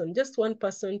 One person, just one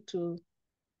person to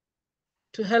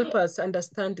help us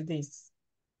understand this.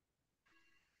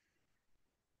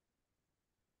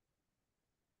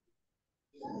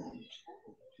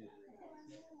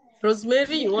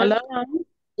 Rosemary, you want? Hello?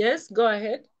 Yes, go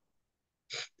ahead.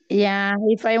 Yeah,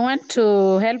 if I want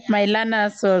to help my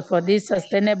learners for this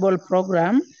sustainable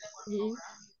program,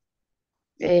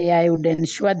 I would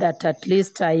ensure that at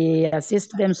least I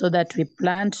assist them so that we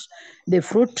plant the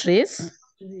fruit trees.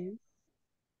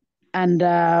 And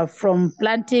from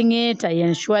planting it, I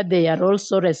ensure they are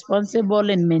also responsible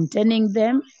in maintaining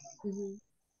them.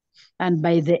 And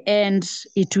by the end,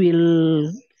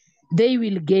 they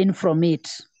will gain from it.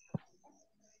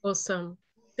 Awesome.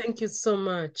 Thank you so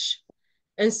much.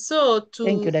 And so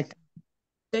Thank you, Dr.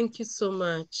 Thank you so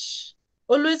much.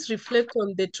 Always reflect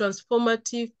on the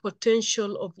transformative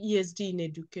potential of ESD in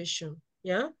education.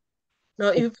 Yeah. Now,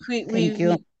 if we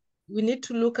need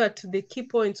to look at the key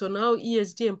points on how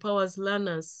ESD empowers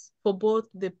learners for both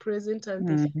the present and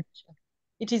the future.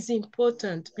 It is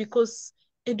important because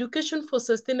education for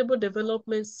sustainable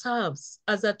development serves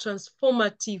as a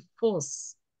transformative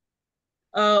force.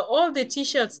 All the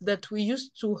t-shirts that we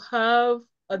used to have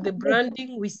at the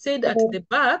branding, we said at the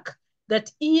back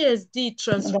that ESD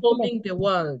transforming the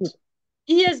world.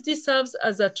 ESD serves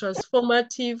as a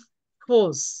transformative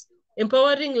force,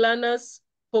 empowering learners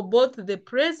for both the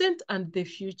present and the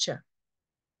future.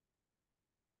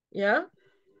 Yeah.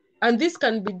 And this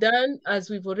can be done, as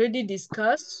we've already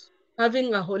discussed,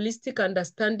 having a holistic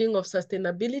understanding of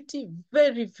sustainability,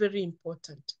 very, very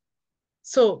important.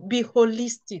 So be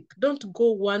holistic. Don't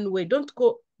go one way. Don't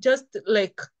go just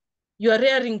like you are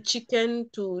rearing chicken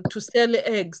to sell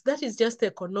eggs. That is just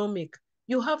economic.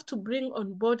 You have to bring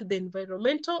on board the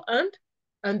environmental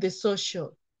and the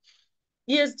social.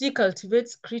 ESD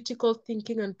cultivates critical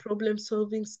thinking and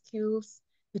problem-solving skills.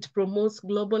 It promotes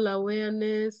global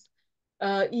awareness.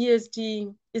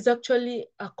 ESD is actually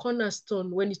a cornerstone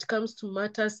when it comes to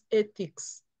matters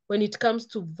ethics, when it comes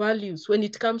to values, when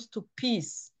it comes to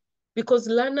peace, because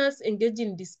learners engage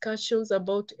in discussions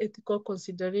about ethical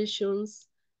considerations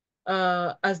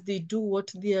as they do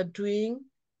what they are doing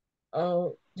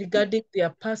regarding their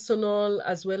personal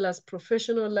as well as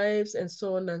professional lives and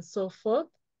so on and so forth.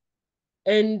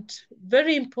 And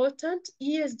very important,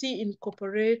 ESD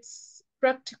incorporates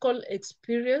practical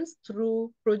experience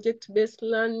through project-based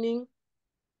learning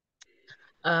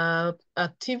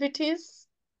activities,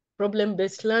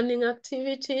 problem-based learning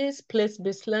activities,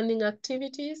 place-based learning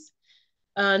activities.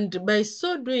 And by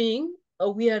so doing,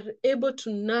 we are able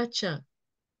to nurture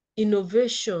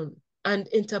innovation and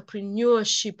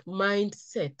entrepreneurship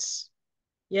mindset.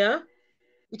 Yeah,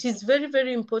 it is very,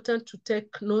 very important to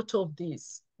take note of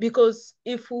this, because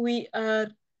if we are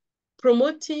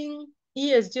promoting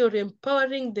ESD or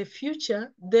empowering the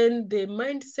future, then the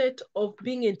mindset of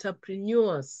being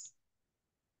entrepreneurs,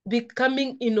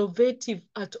 becoming innovative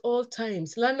at all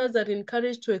times. Learners are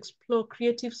encouraged to explore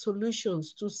creative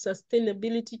solutions to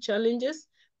sustainability challenges,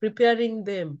 preparing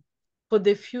them for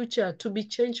the future, to be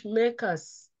change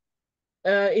makers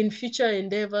in future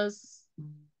endeavors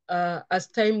as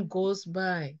time goes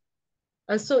by.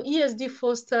 And so ESD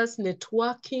fosters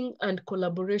networking and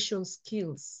collaboration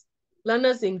skills.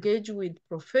 Learners engage with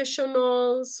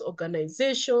professionals,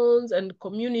 organizations, and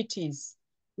communities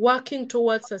working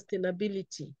towards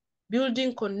sustainability,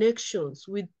 building connections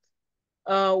with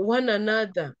one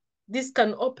another. This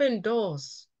can open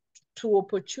doors to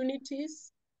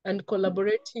opportunities and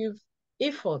collaborative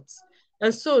efforts.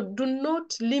 And so do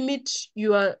not limit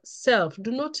yourself, do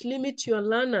not limit your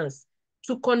learners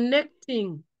to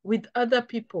connecting with other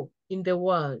people in the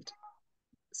world.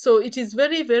 So it is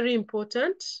very, very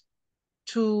important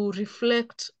to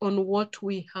reflect on what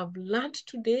we have learned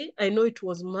today. I know it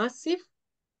was massive.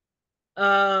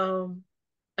 And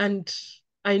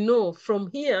I know from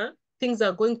here, things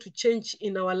are going to change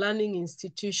in our learning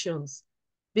institutions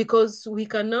because we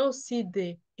can now see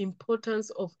the importance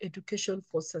of education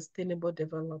for sustainable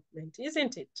development,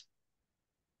 isn't it?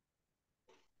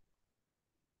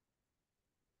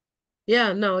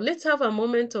 Yeah, now let's have a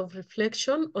moment of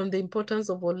reflection on the importance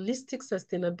of holistic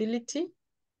sustainability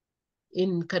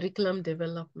in curriculum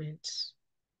development.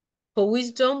 For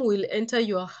wisdom will enter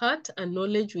your heart and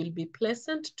knowledge will be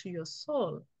pleasant to your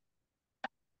soul.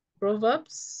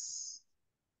 Proverbs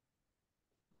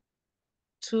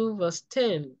 2 verse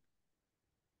 10.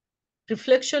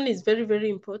 Reflection is very, very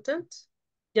important.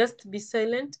 Just be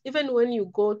silent. Even when you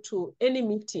go to any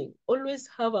meeting, always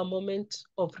have a moment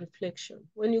of reflection.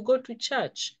 When you go to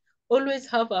church, always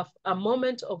have a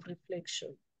moment of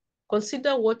reflection.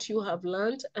 Consider what you have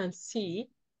learned and see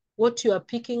what you are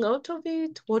picking out of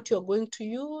it, what you're going to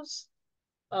use,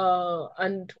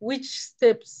 and which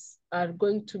steps are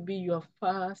going to be your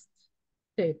first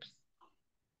steps.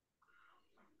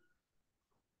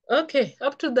 Okay,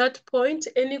 up to that point,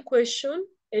 any question?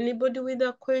 Anybody with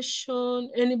a question?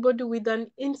 Anybody with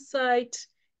an insight?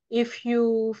 If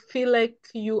you feel like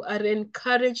you are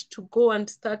encouraged to go and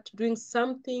start doing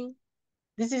something,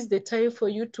 this is the time for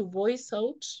you to voice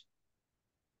out,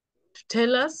 to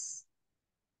tell us.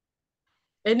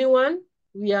 Anyone?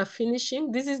 We are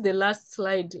finishing. This is the last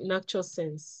slide in actual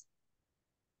sense.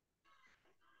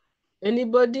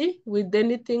 Anybody with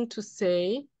anything to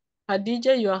say?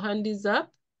 Hadija, your hand is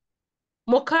up.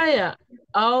 Mokaya,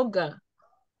 Aoga.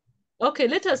 Okay,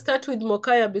 let us start with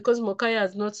Mokaya because Mokaya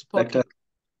has not spoken.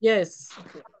 Yes.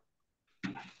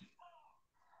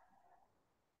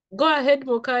 Go ahead,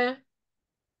 Mokaya.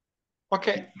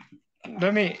 Okay,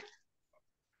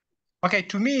 okay,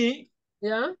 to me.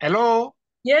 Yeah. Hello.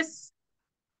 Yes.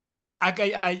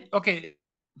 Okay,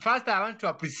 first I want to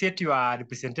appreciate your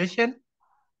representation.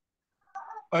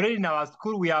 Already in our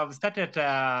school, we have started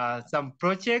some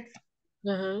projects.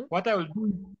 What I will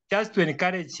do just to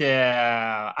encourage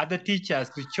other teachers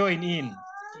to join in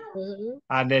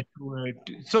and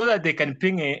so that they can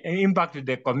bring an impact to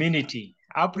the community.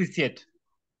 I appreciate.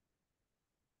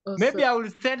 Awesome. Maybe I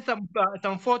will send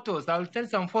some photos. I will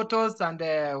send some photos and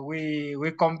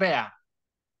we compare.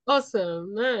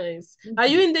 Awesome, nice. Are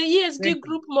you in the ESD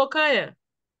group, Mokaya?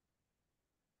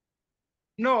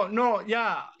 No,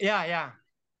 yeah.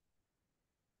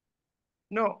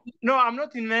 No, I'm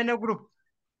not in any group.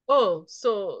 Oh,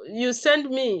 so you send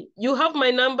me. You have my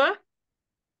number?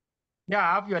 Yeah,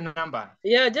 I have your number.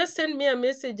 Yeah, just send me a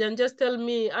message and just tell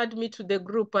me, add me to the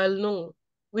group. I'll know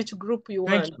which group you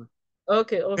want. Thank you.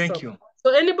 Okay, awesome. Thank you.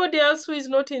 So anybody else who is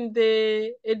not in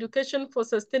the Education for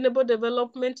Sustainable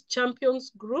Development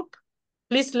Champions group,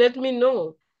 please let me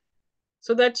know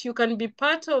so that you can be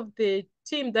part of the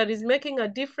team that is making a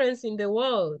difference in the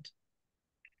world.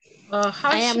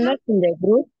 I am not in the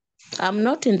group. I'm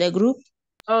not in the group.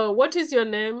 What is your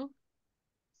name?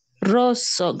 Rose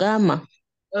Sogama.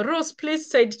 Rose, please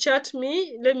side chat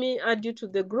me. Let me add you to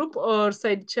the group or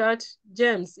side chat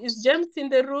James. Is James in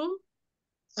the room?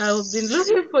 I've been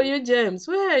looking for you, James.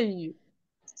 Where are you?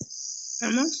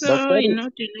 I'm also not in any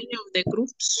of the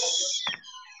groups.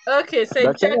 Okay,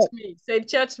 side chat me. Side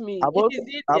chat me. It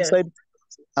is easier.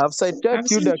 I've side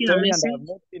chat you, Dr. and I have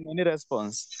not seen any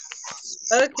response.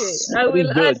 Okay, I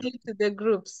will add you to the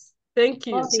groups. Thank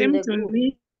you. Same to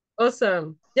me.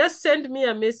 Awesome. Just send me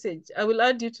a message. I will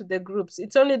add you to the groups.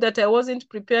 It's only that I wasn't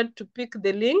prepared to pick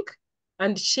the link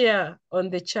and share on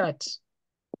the chat.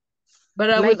 But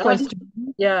I will add,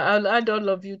 I'll add all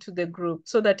of you to the group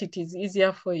so that it is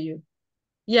easier for you.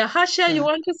 Yeah, Hasha, you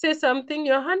want to say something?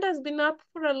 Your hand has been up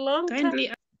for a long time.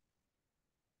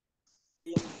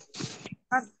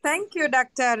 Thank you,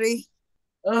 Dr.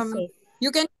 Awesome.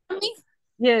 You can hear me?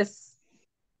 Yes.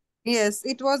 Yes,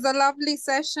 it was a lovely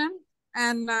session.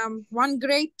 And one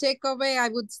great takeaway I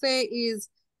would say is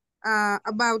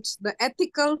about the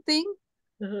ethical thing.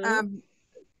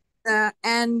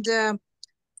 And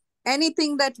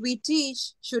anything that we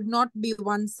teach should not be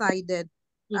one-sided.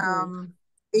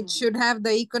 It should have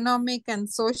the economic and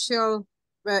social,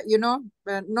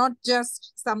 not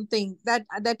just something.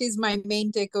 That is my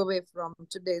main takeaway from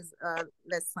today's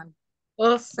lesson.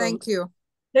 Awesome. Thank you.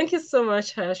 Thank you so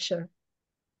much, Harsha.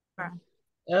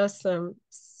 Awesome.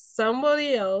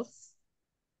 Somebody else?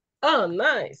 Oh,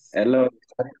 nice. Hello.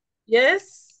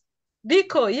 Yes?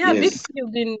 Biko, yeah, Yes. Biko,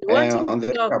 you've been wanting on to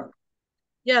the talk.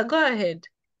 Yeah, go ahead.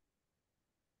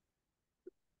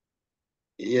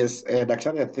 Yes,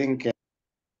 Dr. I think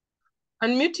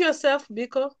Unmute yourself,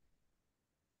 Biko.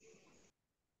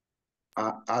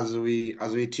 as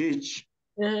we teach,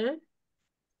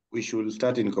 we should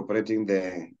start incorporating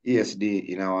the ESD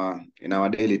in our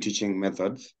daily teaching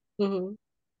methods.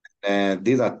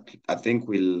 These I think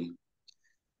will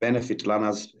benefit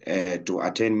learners to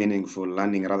attain meaningful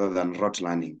learning rather than rote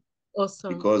learning.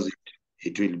 Awesome. Because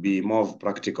it will be more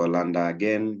practical, and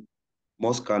again,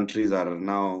 most countries are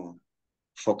now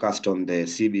focused on the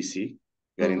CBC.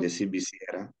 We are in the CBC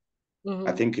era.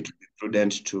 I think it would be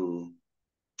prudent to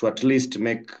at least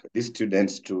make these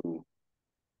students to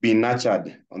be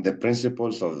nurtured on the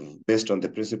based on the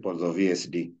principles of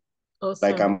ESD. Awesome.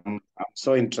 Like I'm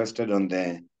so interested on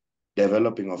the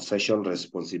developing of social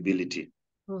responsibility.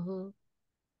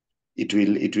 It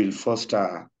will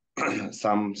foster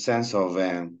some sense of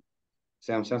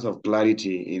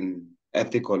clarity in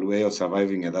ethical way of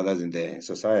surviving as others in the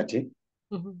society,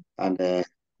 and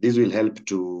this will help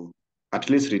to at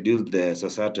least reduce the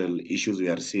societal issues we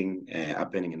are seeing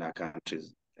happening in our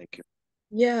countries. Thank you.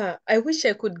 Yeah, I wish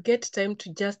I could get time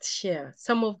to just share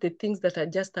some of the things that are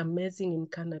just amazing in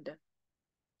Canada,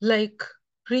 like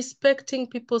respecting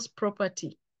people's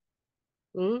property.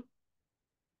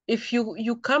 If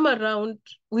you come around,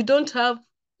 we don't have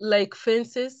like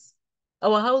fences.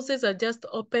 Our houses are just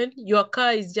open. Your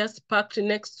car is just parked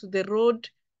next to the road.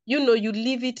 You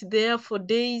leave it there for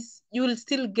days. You will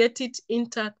still get it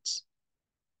intact.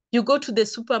 You go to the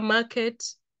supermarket,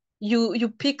 you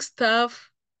pick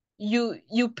stuff,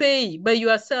 you pay by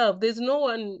yourself. There is no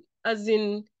one at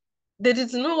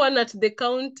the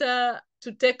counter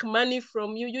to take money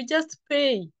from you. You just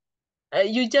pay.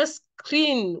 You just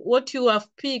clean what you have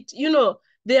picked.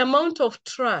 The amount of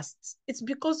trust, it's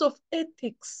because of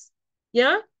ethics.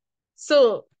 Yeah?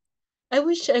 So I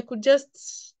wish I could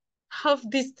just have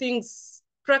these things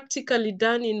practically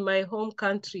done in my home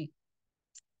country.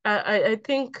 I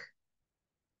think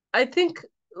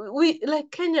we, like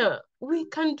Kenya, we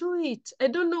can do it. I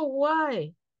don't know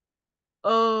why.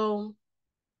 Our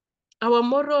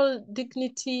moral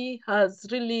dignity has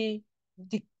really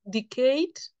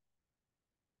decayed.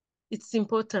 It's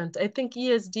important. I think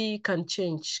ESD can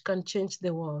change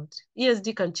the world.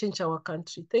 ESD can change our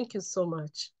country. Thank you so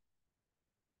much.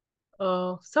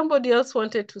 Somebody else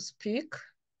wanted to speak.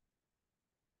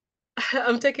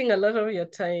 I'm taking a lot of your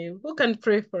time. Who can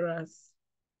pray for us?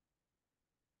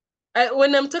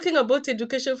 When I'm talking about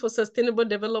education for sustainable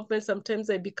development, sometimes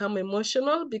I become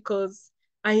emotional because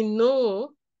I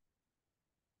know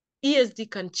ESD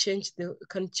can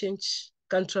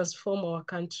transform our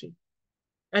country.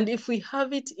 And if we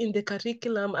have it in the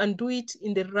curriculum and do it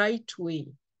in the right way,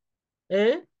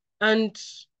 and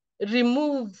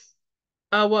remove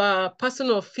our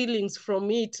personal feelings from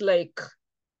it, like,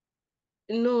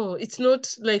 no, it's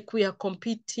not like we are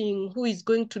competing, who is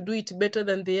going to do it better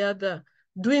than the other,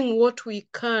 doing what we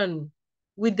can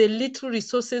with the little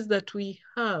resources that we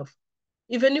have.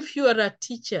 Even if you are a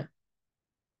teacher,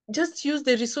 just use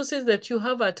the resources that you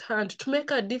have at hand to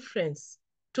make a difference,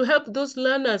 to help those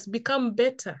learners become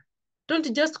better.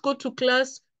 Don't just go to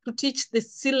class to teach the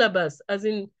syllabus, as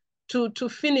in to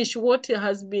finish what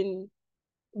has been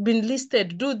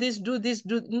listed. Do this, do this,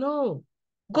 do. No.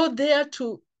 Go there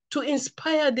to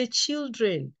inspire the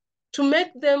children, to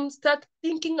make them start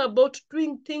thinking about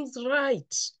doing things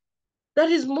right. That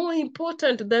is more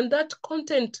important than that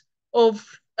content of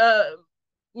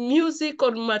music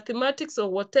or mathematics or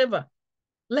whatever.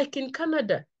 Like in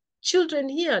Canada, children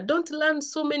here don't learn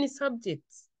so many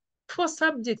subjects. 4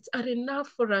 subjects are enough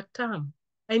for a term.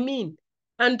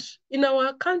 And in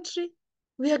our country,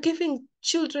 we are giving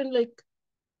children like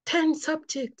 10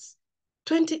 subjects,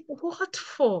 20, what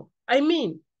for?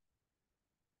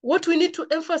 What we need to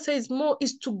emphasize more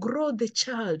is to grow the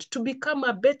child, to become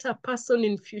a better person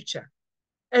in future.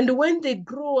 And when they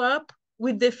grow up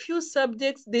with the few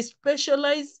subjects, they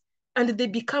specialize and they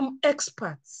become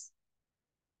experts.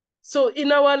 So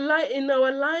in our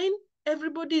line,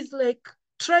 everybody is like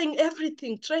trying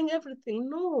everything.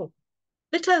 No,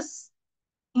 let us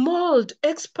mold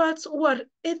experts who are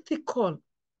ethical.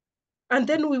 And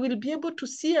then we will be able to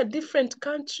see a different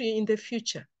country in the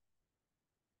future.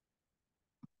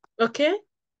 Okay?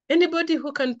 Anybody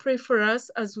who can pray for us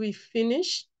as we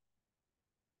finish?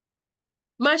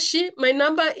 Mashi, my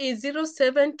number is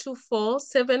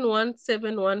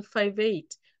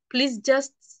 0724-717158. Please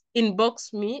just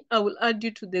inbox me. I will add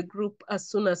you to the group as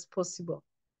soon as possible.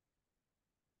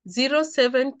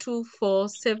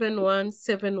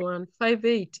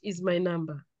 0724-717158 is my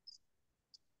number.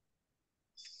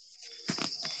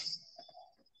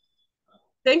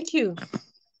 Thank you.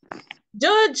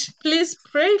 George, please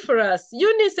pray for us.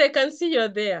 Eunice, I can see you're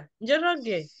there.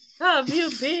 Njoroge, how have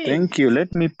you been? Thank you.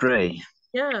 Let me pray.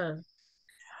 Yeah.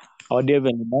 Our dear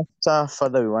Heavenly Master,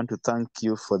 Father, we want to thank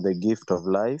you for the gift of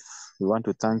life. We want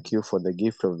to thank you for the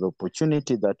gift of the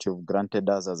opportunity that you've granted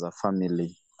us as a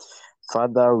family.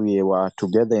 Father, we were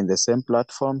together in the same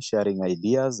platform sharing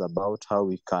ideas about how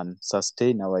we can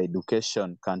sustain our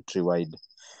education countrywide.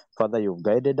 Father, you've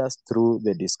guided us through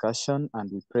the discussion, and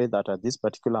we pray that at this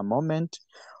particular moment,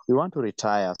 we want to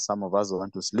retire. Some of us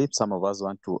want to sleep. Some of us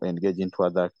want to engage into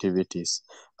other activities.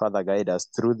 Father, guide us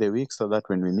through the week so that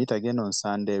when we meet again on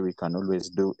Sunday, we can always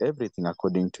do everything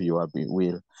according to your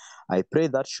will. I pray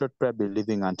that short prayer,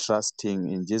 believing and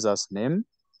trusting in Jesus' name.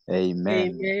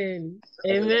 Amen. Amen.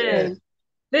 Amen.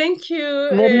 Thank you.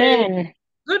 Amen.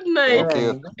 Good night. Thank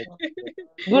you.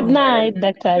 Good night,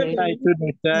 Dr. Good night.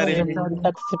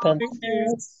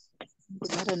 Participants.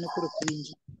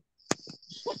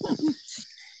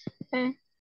 Thank you.